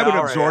information. Yeah, I would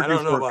all absorb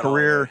right. you for a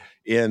career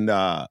in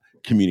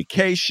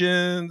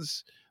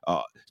communications,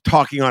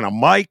 talking on a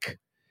mic,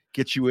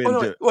 get you into.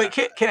 No, wait,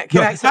 can I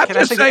I'm say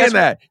just saying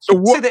that.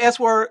 So say the S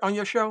word on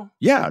your show?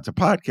 Yeah, it's a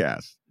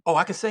podcast. Oh,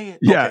 I can say it?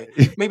 Yeah.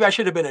 Okay. Maybe I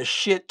should have been a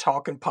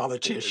shit-talking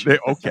politician.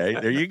 Okay,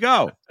 there you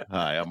go.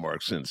 Hi, I'm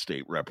Mark Sims,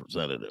 state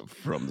representative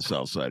from the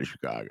south side of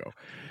Chicago.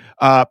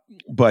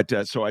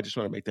 But so I just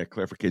want to make that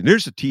clarification.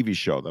 There's a TV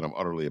show that I'm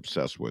utterly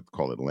obsessed with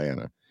called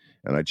Atlanta.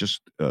 And I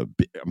just,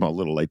 I'm a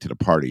little late to the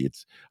party.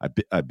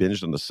 I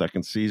binged on the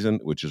second season,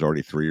 which is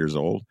already 3 years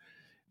old.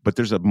 But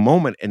there's a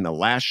moment in the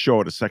last show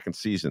of the second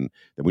season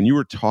that when you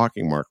were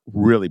talking, Mark,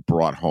 really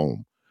brought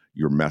home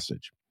your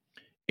message.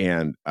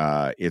 And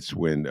it's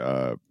when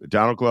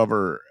Donald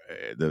Glover,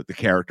 the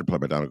character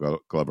played by Donald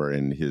Glover,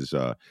 and his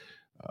the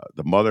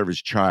mother of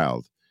his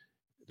child,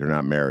 they're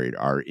not married,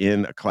 are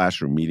in a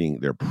classroom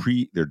meeting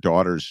their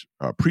daughter's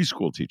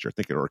preschool teacher, I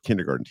think, or a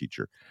kindergarten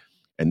teacher.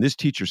 And this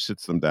teacher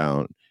sits them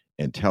down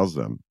and tells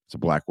them, it's a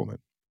black woman,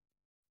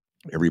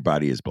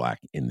 everybody is black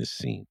in this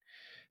scene,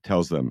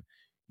 tells them,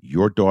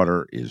 your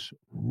daughter is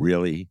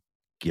really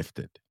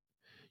gifted.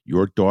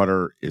 Your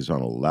daughter is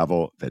on a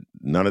level that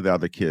none of the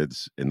other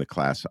kids in the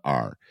class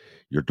are.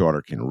 Your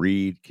daughter can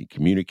read, can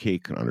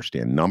communicate, can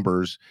understand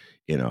numbers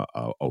in a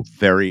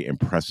very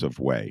impressive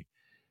way.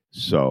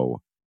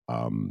 So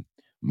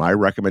my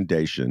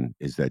recommendation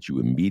is that you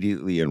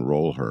immediately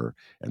enroll her,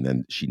 and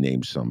then she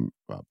names some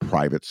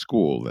private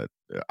school that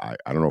I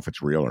don't know if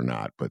it's real or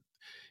not, but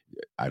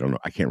I don't know.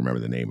 I can't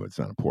remember the name of it. It's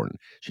not important.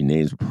 She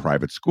names a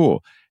private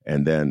school.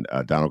 And then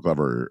Donald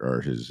Glover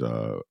or his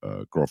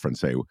girlfriend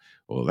say,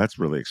 well, that's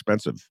really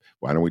expensive.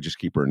 Why don't we just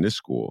keep her in this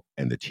school?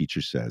 And the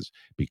teacher says,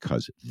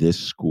 because this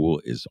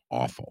school is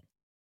awful.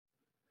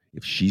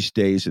 If she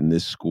stays in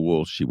this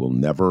school, she will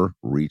never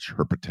reach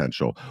her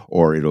potential,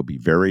 or it'll be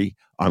very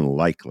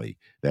unlikely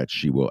that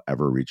she will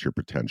ever reach her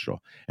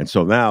potential. And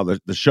so now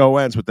the show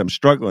ends with them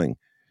struggling.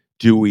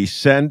 Do we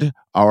send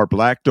our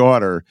black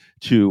daughter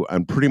to a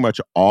pretty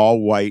much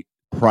all-white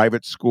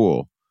private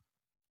school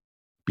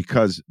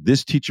because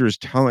this teacher is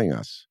telling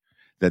us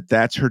that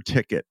that's her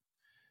ticket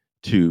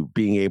to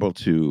being able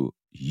to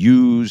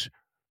use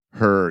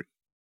her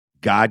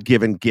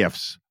God-given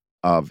gifts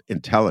of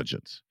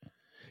intelligence?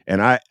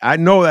 And I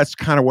know that's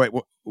kind of what,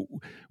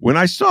 when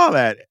I saw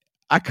that,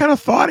 I kind of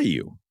thought of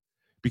you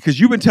because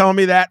you've been telling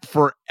me that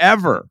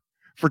forever.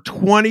 For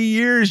 20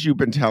 years, you've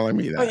been telling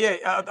me that. Oh,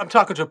 yeah. I'm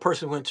talking to a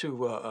person who went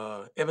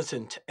to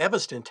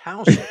Evanston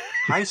Township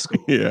High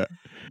School. Yeah.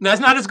 Now,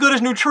 it's not as good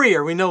as New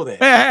Trier. We know that.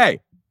 Hey,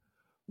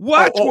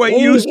 watch what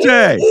you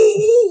say.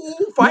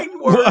 Fighting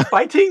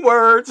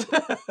words.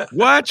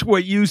 Watch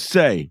what you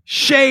say.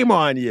 Shame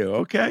on you,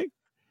 okay?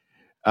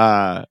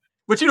 But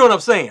you know what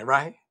I'm saying,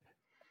 right?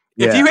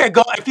 Yeah.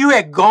 If you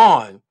had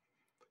gone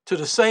to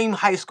the same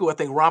high school I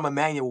think Rahm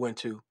Emanuel went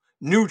to,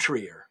 New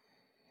Trier,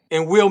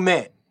 and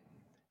Wilmette,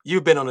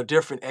 you've been on a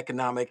different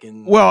economic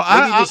and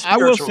I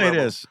will say level.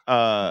 this.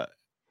 I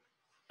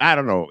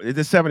don't know.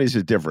 The 70s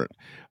is different.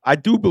 I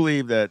do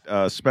believe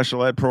that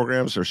special ed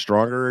programs are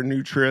stronger in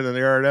New Trier than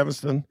they are at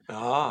Evanston.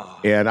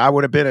 And I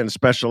would have been in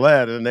special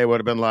ed, and they would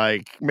have been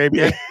like, maybe.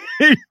 Yeah,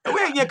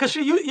 because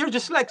you're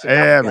dyslexic.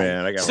 Yeah,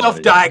 man. I got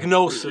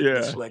self-diagnosed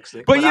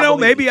dyslexic. But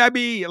maybe I'd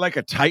be like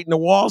a titan of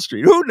Wall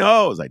Street. Who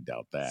knows? I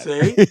doubt that.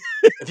 See,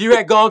 if you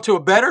had gone to a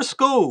better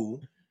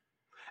school.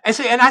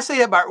 And I say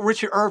that about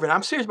Richard Irvin.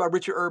 I'm serious about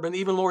Richard Irvin,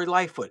 even Lori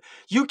Lightfoot.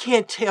 You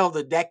can't tell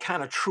that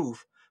kind of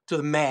truth to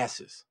the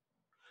masses.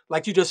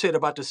 Like you just said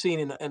about the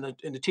scene in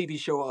the TV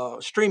show,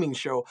 streaming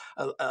show,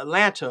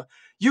 Atlanta.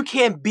 You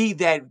can't be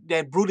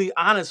that brutally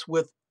honest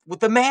with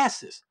the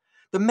masses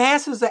The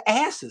masses are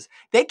asses.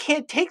 They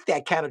can't take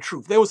that kind of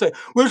truth. They will say,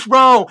 "What's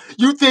wrong?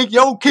 You think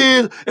your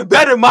kids are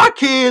better than my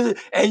kids,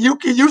 and you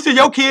send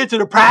your kids to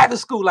the private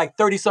school." Like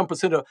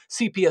 30-some% of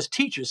CPS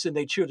teachers send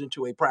their children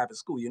to a private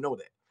school. You know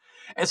that.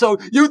 And so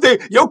you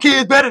think your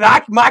kid's better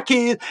than my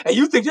kids, and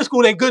you think this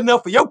school ain't good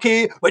enough for your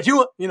kid, but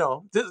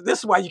this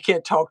is why you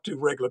can't talk to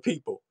regular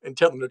people and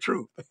tell them the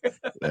truth.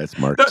 That's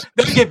Mark.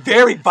 They get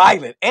very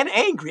violent and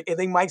angry, and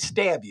they might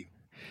stab you.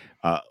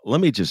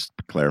 Let me just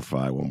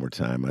clarify one more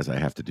time, as I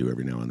have to do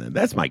every now and then.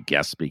 That's my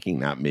guest speaking,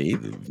 not me.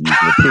 The views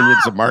and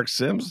opinions of Mark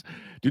Sims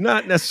do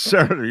not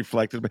necessarily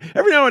reflect it. But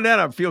every now and then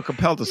I feel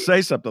compelled to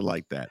say something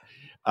like that.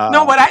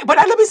 No, but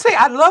let me say,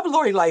 I love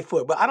Lori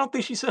Lightfoot, but I don't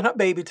think she sent her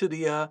baby to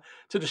the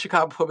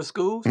Chicago Public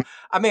Schools.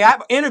 I mean,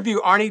 I've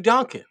interviewed Arnie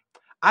Duncan.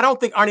 I don't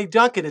think Arnie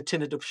Duncan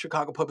attended the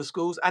Chicago Public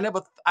Schools. I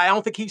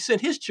don't think he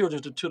sent his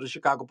children to the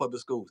Chicago Public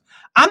Schools.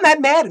 I'm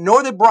not mad at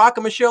nor did Barack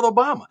or Michelle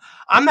Obama.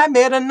 I'm not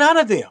mad at none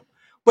of them.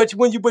 But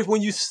when you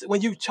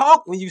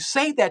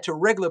say that to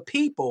regular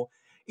people,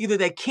 either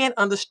they can't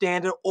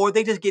understand it or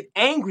they just get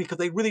angry because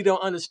they really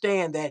don't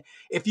understand that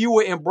if you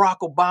were in Barack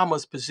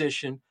Obama's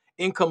position,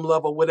 income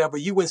level, whatever,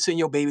 you wouldn't send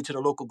your baby to the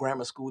local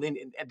grammar school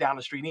down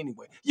the street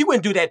anyway. You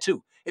wouldn't do that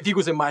too if you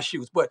was in my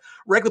shoes. But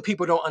regular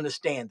people don't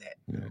understand that,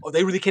 or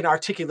they really can't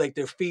articulate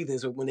their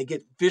feelings, or when they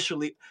get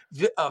viscerally,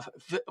 how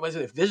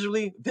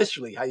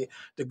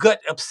the gut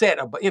upset,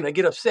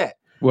 get upset.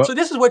 Well, so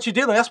this is what you're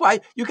dealing with. That's why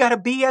you got to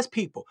be as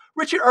people.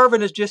 Richard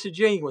Irvin is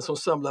disingenuous on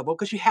some level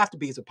because you have to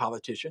be as a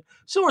politician.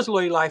 So is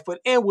Lori Lightfoot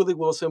and Willie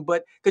Wilson,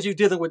 but because you're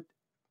dealing with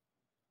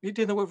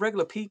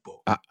regular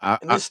people, and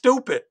they're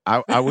stupid.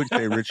 I would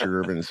say Richard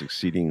Irvin is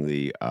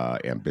exceedingly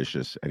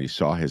ambitious, and he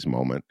saw his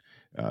moment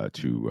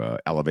to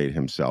elevate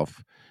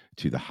himself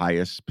to the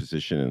highest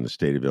position in the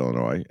state of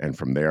Illinois. And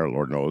from there,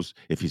 Lord knows,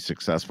 if he's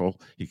successful,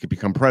 he could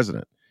become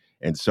president.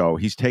 And so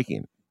he's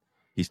taking.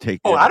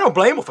 Oh, I don't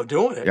blame him for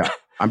doing it. Yeah,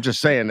 I'm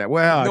just saying that.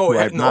 Well,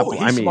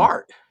 he's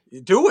smart.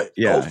 You do it.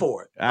 Yeah, go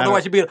for it.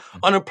 Otherwise, you'd be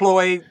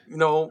unemployed.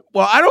 Well,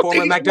 I don't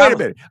think. Wait a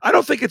minute. I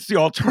don't think it's the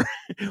alternative.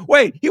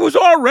 Wait, he was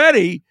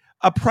already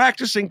a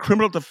practicing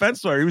criminal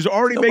defense lawyer. He was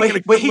already making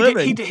a good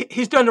living.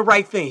 He's done the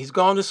right thing. He's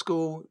gone to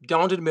school,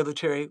 gone to the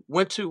military,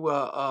 went to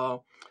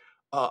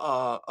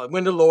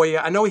lawyer.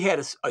 I know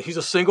he's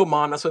a single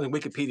mom. That's on the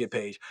Wikipedia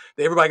page.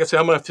 Everybody can say,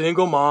 "I'm a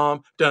single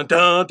mom." Dun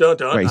dun dun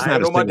dun. Wait, I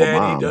know my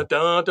daddy. Dun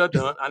dun dun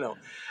dun. I know.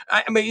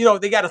 I mean,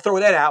 they got to throw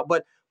that out.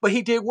 But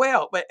he did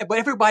well. But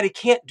everybody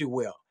can't do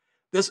well.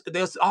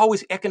 There's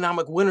always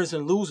economic winners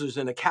and losers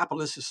in a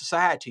capitalist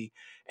society,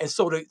 and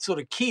so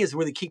the key is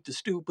really keep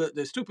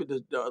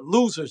the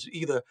losers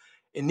either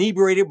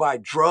inebriated by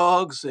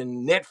drugs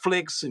and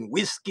Netflix and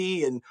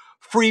whiskey and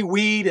free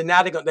weed, and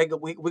now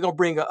we're gonna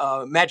bring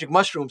magic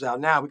mushrooms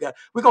out. Now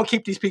we're gonna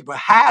keep these people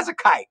high as a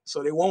kite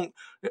so they won't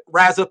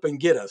rise up and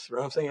get us. You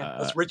know what I'm saying?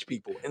 Us rich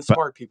people and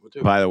smart people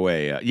too. By the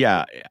way,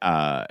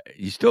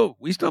 we still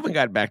haven't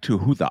gotten back to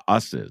who the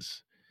us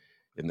is.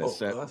 In this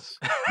sentence,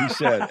 he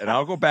said, and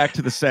I'll go back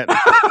to the sentence.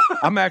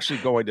 I'm actually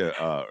going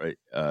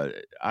to.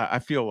 I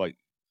feel like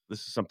this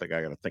is something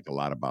I got to think a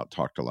lot about,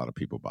 talk to a lot of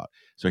people about.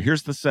 So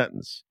here's the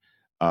sentence: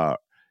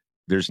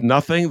 "There's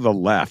nothing the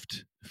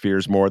left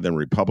fears more than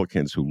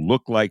Republicans who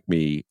look like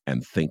me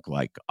and think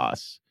like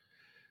us."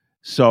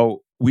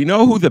 So we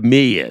know who the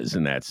me is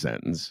in that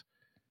sentence.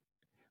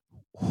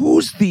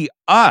 Who's the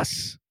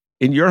us,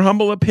 in your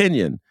humble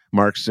opinion,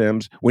 Mark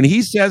Sims? When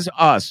he says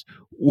us,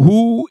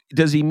 who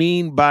does he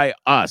mean by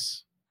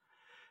us?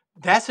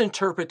 That's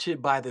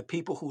interpreted by the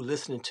people who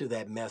listening to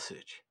that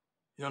message.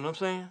 You know what I'm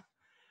saying?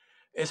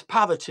 It's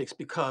politics,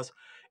 because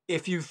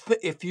if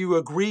you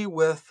agree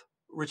with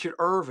Richard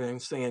Irvin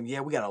saying,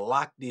 "Yeah, we got to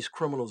lock these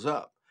criminals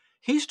up,"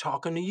 he's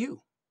talking to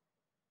you.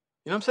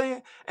 You know what I'm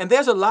saying? And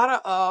there's a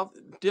lot of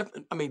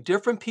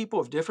different people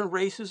of different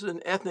races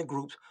and ethnic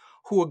groups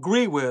who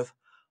agree with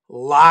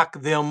lock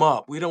them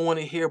up. We don't want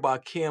to hear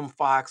about Kim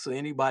Foxx or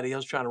anybody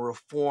else trying to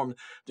reform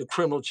the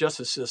criminal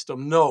justice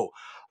system. No,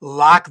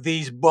 lock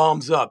these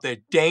bums up.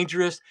 They're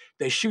dangerous.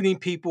 They're shooting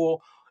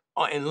people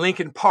in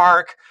Lincoln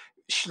Park.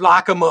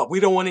 Lock them up. We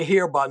don't want to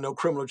hear about no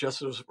criminal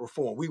justice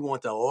reform. We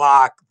want to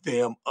lock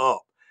them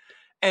up.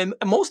 And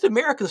most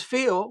Americans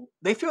feel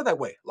that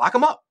way. Lock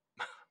them up.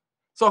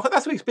 So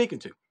that's what he's speaking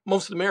to.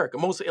 Most America,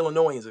 most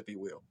Illinoisans, if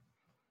you will.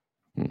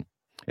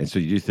 And so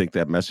you think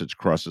that message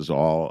crosses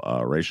all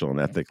racial and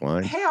ethnic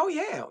lines? Hell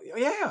yeah.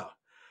 Yeah.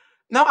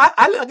 No,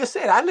 I like I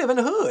said, I live in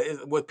the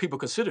hood, what people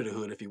consider the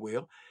hood, if you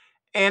will.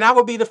 And I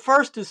would be the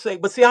first to say,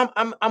 but see, I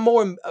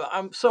want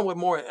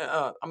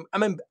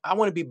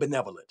to be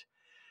benevolent.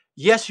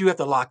 Yes, you have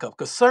to lock up,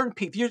 because certain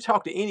people, you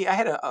talk to I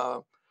had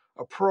a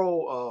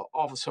pro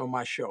officer on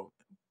my show,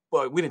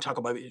 but we didn't talk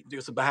about it.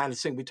 There's a behind the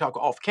scene. We talk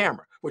off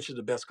camera, which is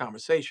the best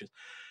conversations.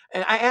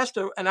 And I asked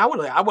her, and I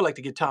would like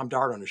to get Tom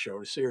Dart on the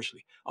show,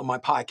 seriously, on my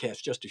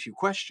podcast, Just a Few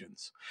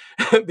Questions,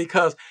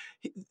 because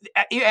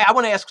I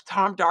want to ask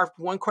Tom Dart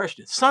one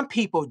question. Some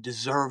people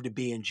deserve to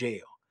be in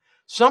jail.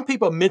 Some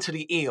people are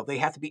mentally ill. They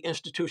have to be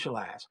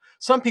institutionalized.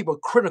 Some people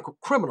are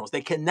criminals.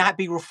 They cannot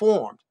be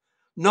reformed.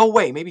 No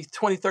way. Maybe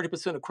 20,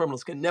 30% of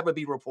criminals can never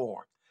be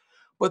reformed.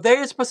 But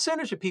there is a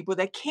percentage of people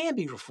that can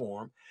be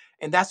reformed,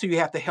 and that's who you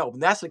have to help.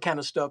 And that's the kind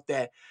of stuff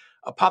that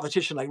a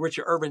politician like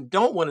Richard Irvin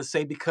don't want to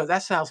say because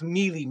that sounds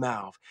mealy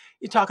mouth.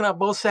 You're talking out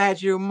both sides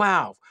of your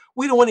mouth.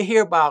 We don't want to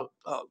hear about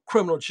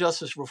criminal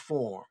justice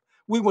reform.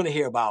 We want to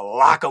hear about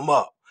lock them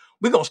up.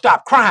 We're going to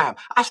stop crime.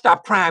 I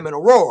stopped crime in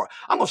Aurora.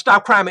 I'm going to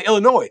stop crime in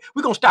Illinois.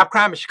 We're going to stop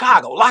crime in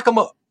Chicago. Lock them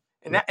up.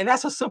 And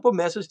that's a simple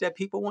message that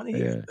people want to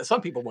hear. Yeah. That some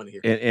people want to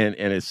hear. And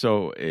it's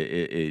so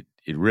it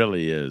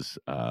really is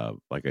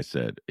like I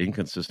said,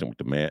 inconsistent with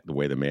the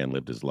way the man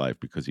lived his life,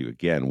 because he,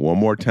 again, one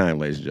more time,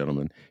 ladies and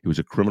gentlemen, he was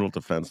a criminal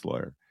defense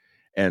lawyer,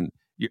 and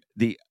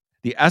the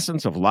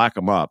essence of lock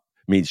him up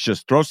means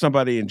just throw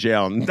somebody in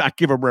jail and not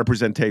give him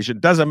representation.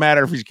 Doesn't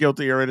matter if he's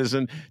guilty or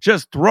innocent.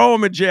 Just throw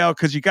him in jail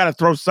because you got to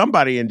throw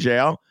somebody in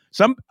jail.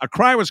 A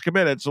crime was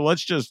committed, so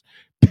let's just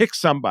pick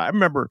somebody. I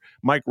remember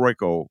Mike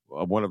Royko,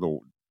 one of the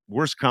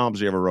worst columns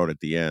he ever wrote at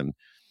the end,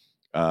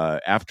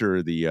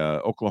 after the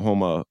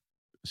Oklahoma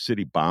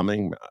City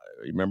bombing.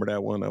 You remember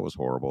that one? That was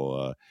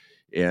horrible.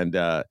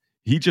 And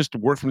he just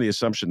worked from the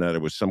assumption that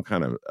it was some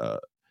kind of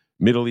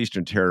Middle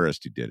Eastern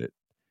terrorist who did it.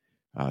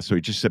 So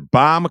he just said,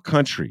 bomb a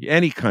country,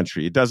 any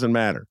country, it doesn't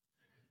matter.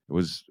 It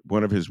was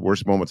one of his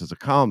worst moments as a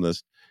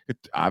columnist.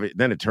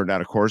 Then it turned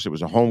out, of course, it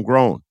was a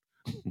homegrown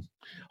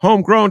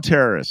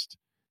terrorist,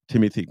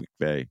 Timothy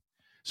McVeigh.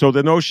 So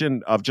the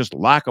notion of just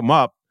lock him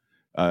up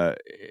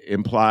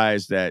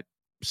implies that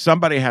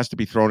somebody has to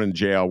be thrown in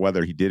jail,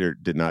 whether he did or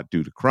did not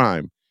do the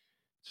crime.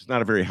 It's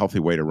not a very healthy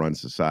way to run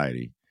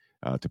society,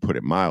 to put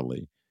it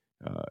mildly,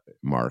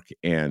 Mark.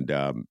 And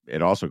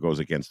it also goes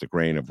against the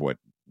grain of what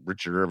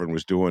Richard Irvin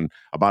was doing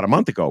about a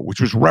month ago, which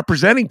was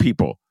representing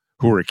people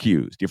who were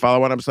accused. Do you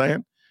follow what I'm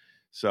saying?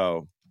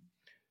 So,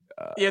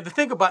 yeah.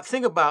 Think about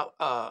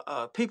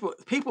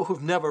people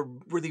who've never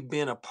really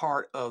been a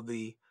part of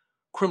the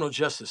criminal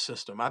justice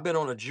system. I've been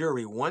on a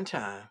jury one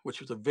time, which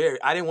was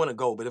I didn't want to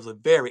go, but it was a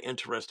very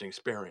interesting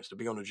experience to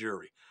be on a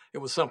jury. It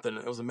was something.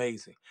 It was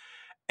amazing.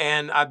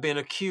 And I've been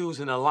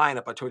accused in a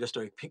lineup. I told you that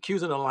story.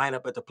 Accused in a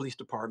lineup at the police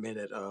department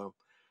at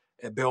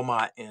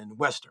Belmont and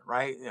Western,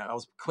 right? You know,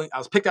 I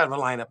was picked out of a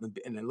lineup,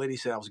 and the lady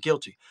said I was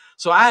guilty.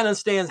 So I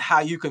understand how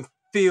you can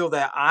feel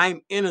that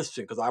I'm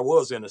innocent, because I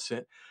was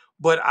innocent,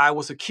 but I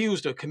was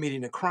accused of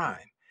committing a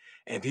crime.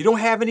 And if you don't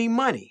have any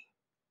money,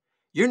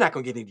 you're not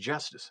going to get any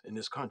justice in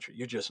this country.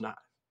 You're just not.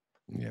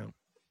 Yeah.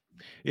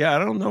 Yeah, I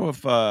don't know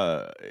if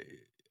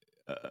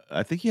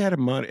I think he had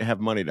have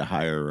money to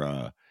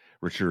hire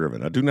Richard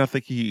Irvin. I do not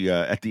think he,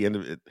 at the end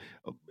of it,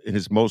 in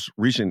his most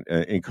recent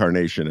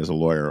incarnation as a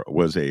lawyer,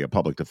 was a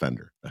public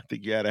defender. I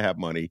think you had to have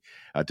money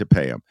to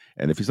pay him.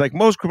 And if he's like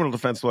most criminal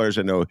defense lawyers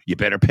I know, you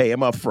better pay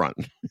him up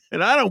front.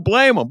 And I don't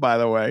blame him, by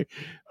the way.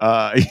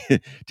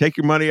 Take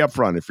your money up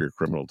front if you're a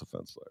criminal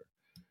defense lawyer.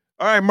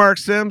 All right, Mark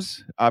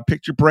Sims, I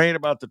picked your brain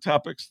about the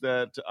topics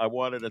that I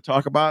wanted to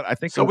talk about. I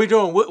think so. We're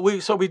doing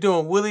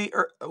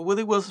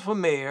Willie Wilson for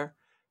mayor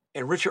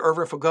and Richard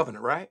Irvin for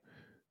governor, right?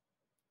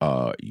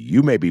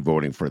 You may be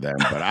voting for them,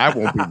 but I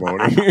won't be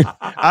voting.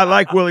 I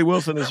like Willie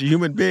Wilson as a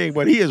human being,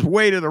 but he is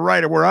way to the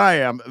right of where I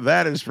am.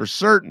 That is for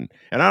certain.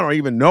 And I don't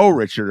even know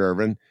Richard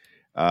Irvin.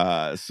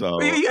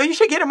 So you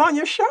should get him on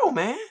your show,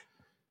 man.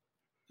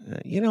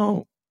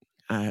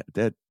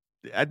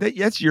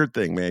 That's your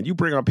thing, man. You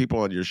bring on people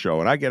on your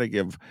show, and I got to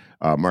give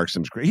Mark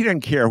Sims credit. He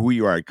doesn't care who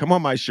you are. Come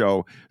on my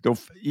show.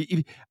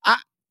 I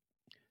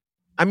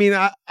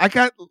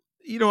got,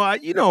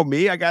 you know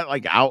me. I got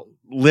like out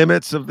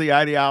limits of the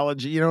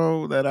ideology,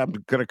 that I'm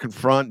going to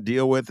confront,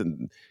 deal with,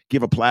 and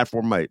give a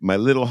platform. My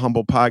little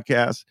humble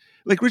podcast.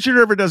 Like Richard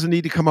Irvin doesn't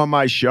need to come on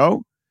my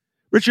show.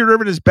 Richard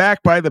Irvin is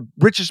backed by the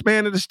richest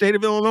man in the state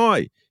of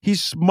Illinois.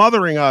 He's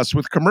smothering us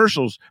with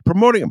commercials,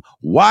 promoting him.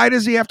 Why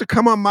does he have to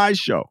come on my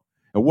show?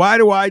 And why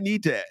do I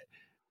need to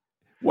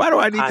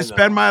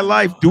spend my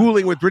life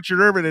dueling with Richard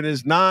Irvin and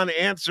his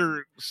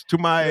non-answers to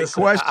my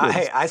questions?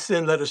 I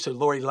send letters to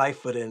Lori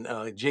Lightfoot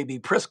and J.B.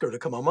 Prisker to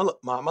come on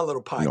my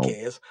little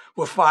podcast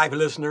with 5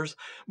 listeners.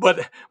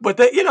 But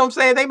they, you know what I'm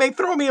saying? They may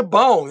throw me a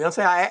bone. You know what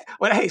I'm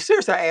saying?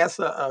 Seriously, I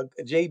asked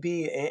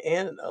J.B.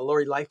 and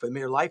Lori Lightfoot,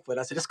 Mayor Lightfoot,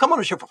 I said, just come on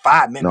the show for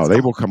 5 minutes. No,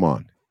 they will come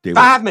on.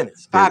 5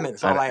 minutes. 5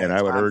 minutes. And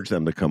I would urge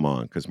them to come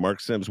on, because Mark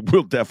Sims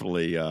will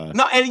definitely.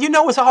 No, and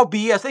it's all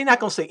BS. They're not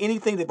going to say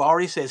anything they've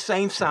already said.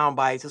 Same sound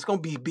bites. It's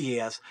going to be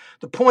BS.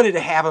 The point of to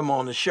have him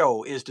on the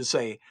show is to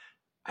say,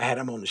 I had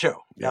him on the show.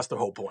 Yeah. That's the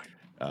whole point.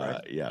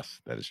 Right?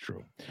 Yes, that is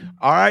true.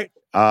 All right.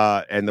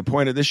 And the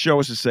point of this show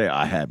is to say,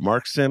 I had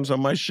Mark Sims on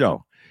my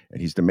show.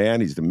 And he's the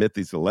man, he's the myth,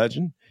 he's the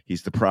legend.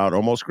 He's the proud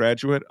almost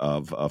graduate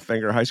of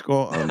Fenger High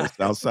School on the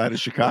south side of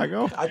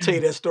Chicago. I'll tell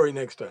you that story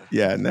next time.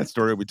 Yeah, and that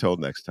story will be told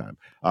next time.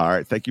 All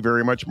right. Thank you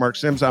very much, Mark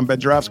Sims. I'm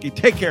Ben Jarofsky.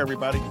 Take care,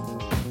 everybody.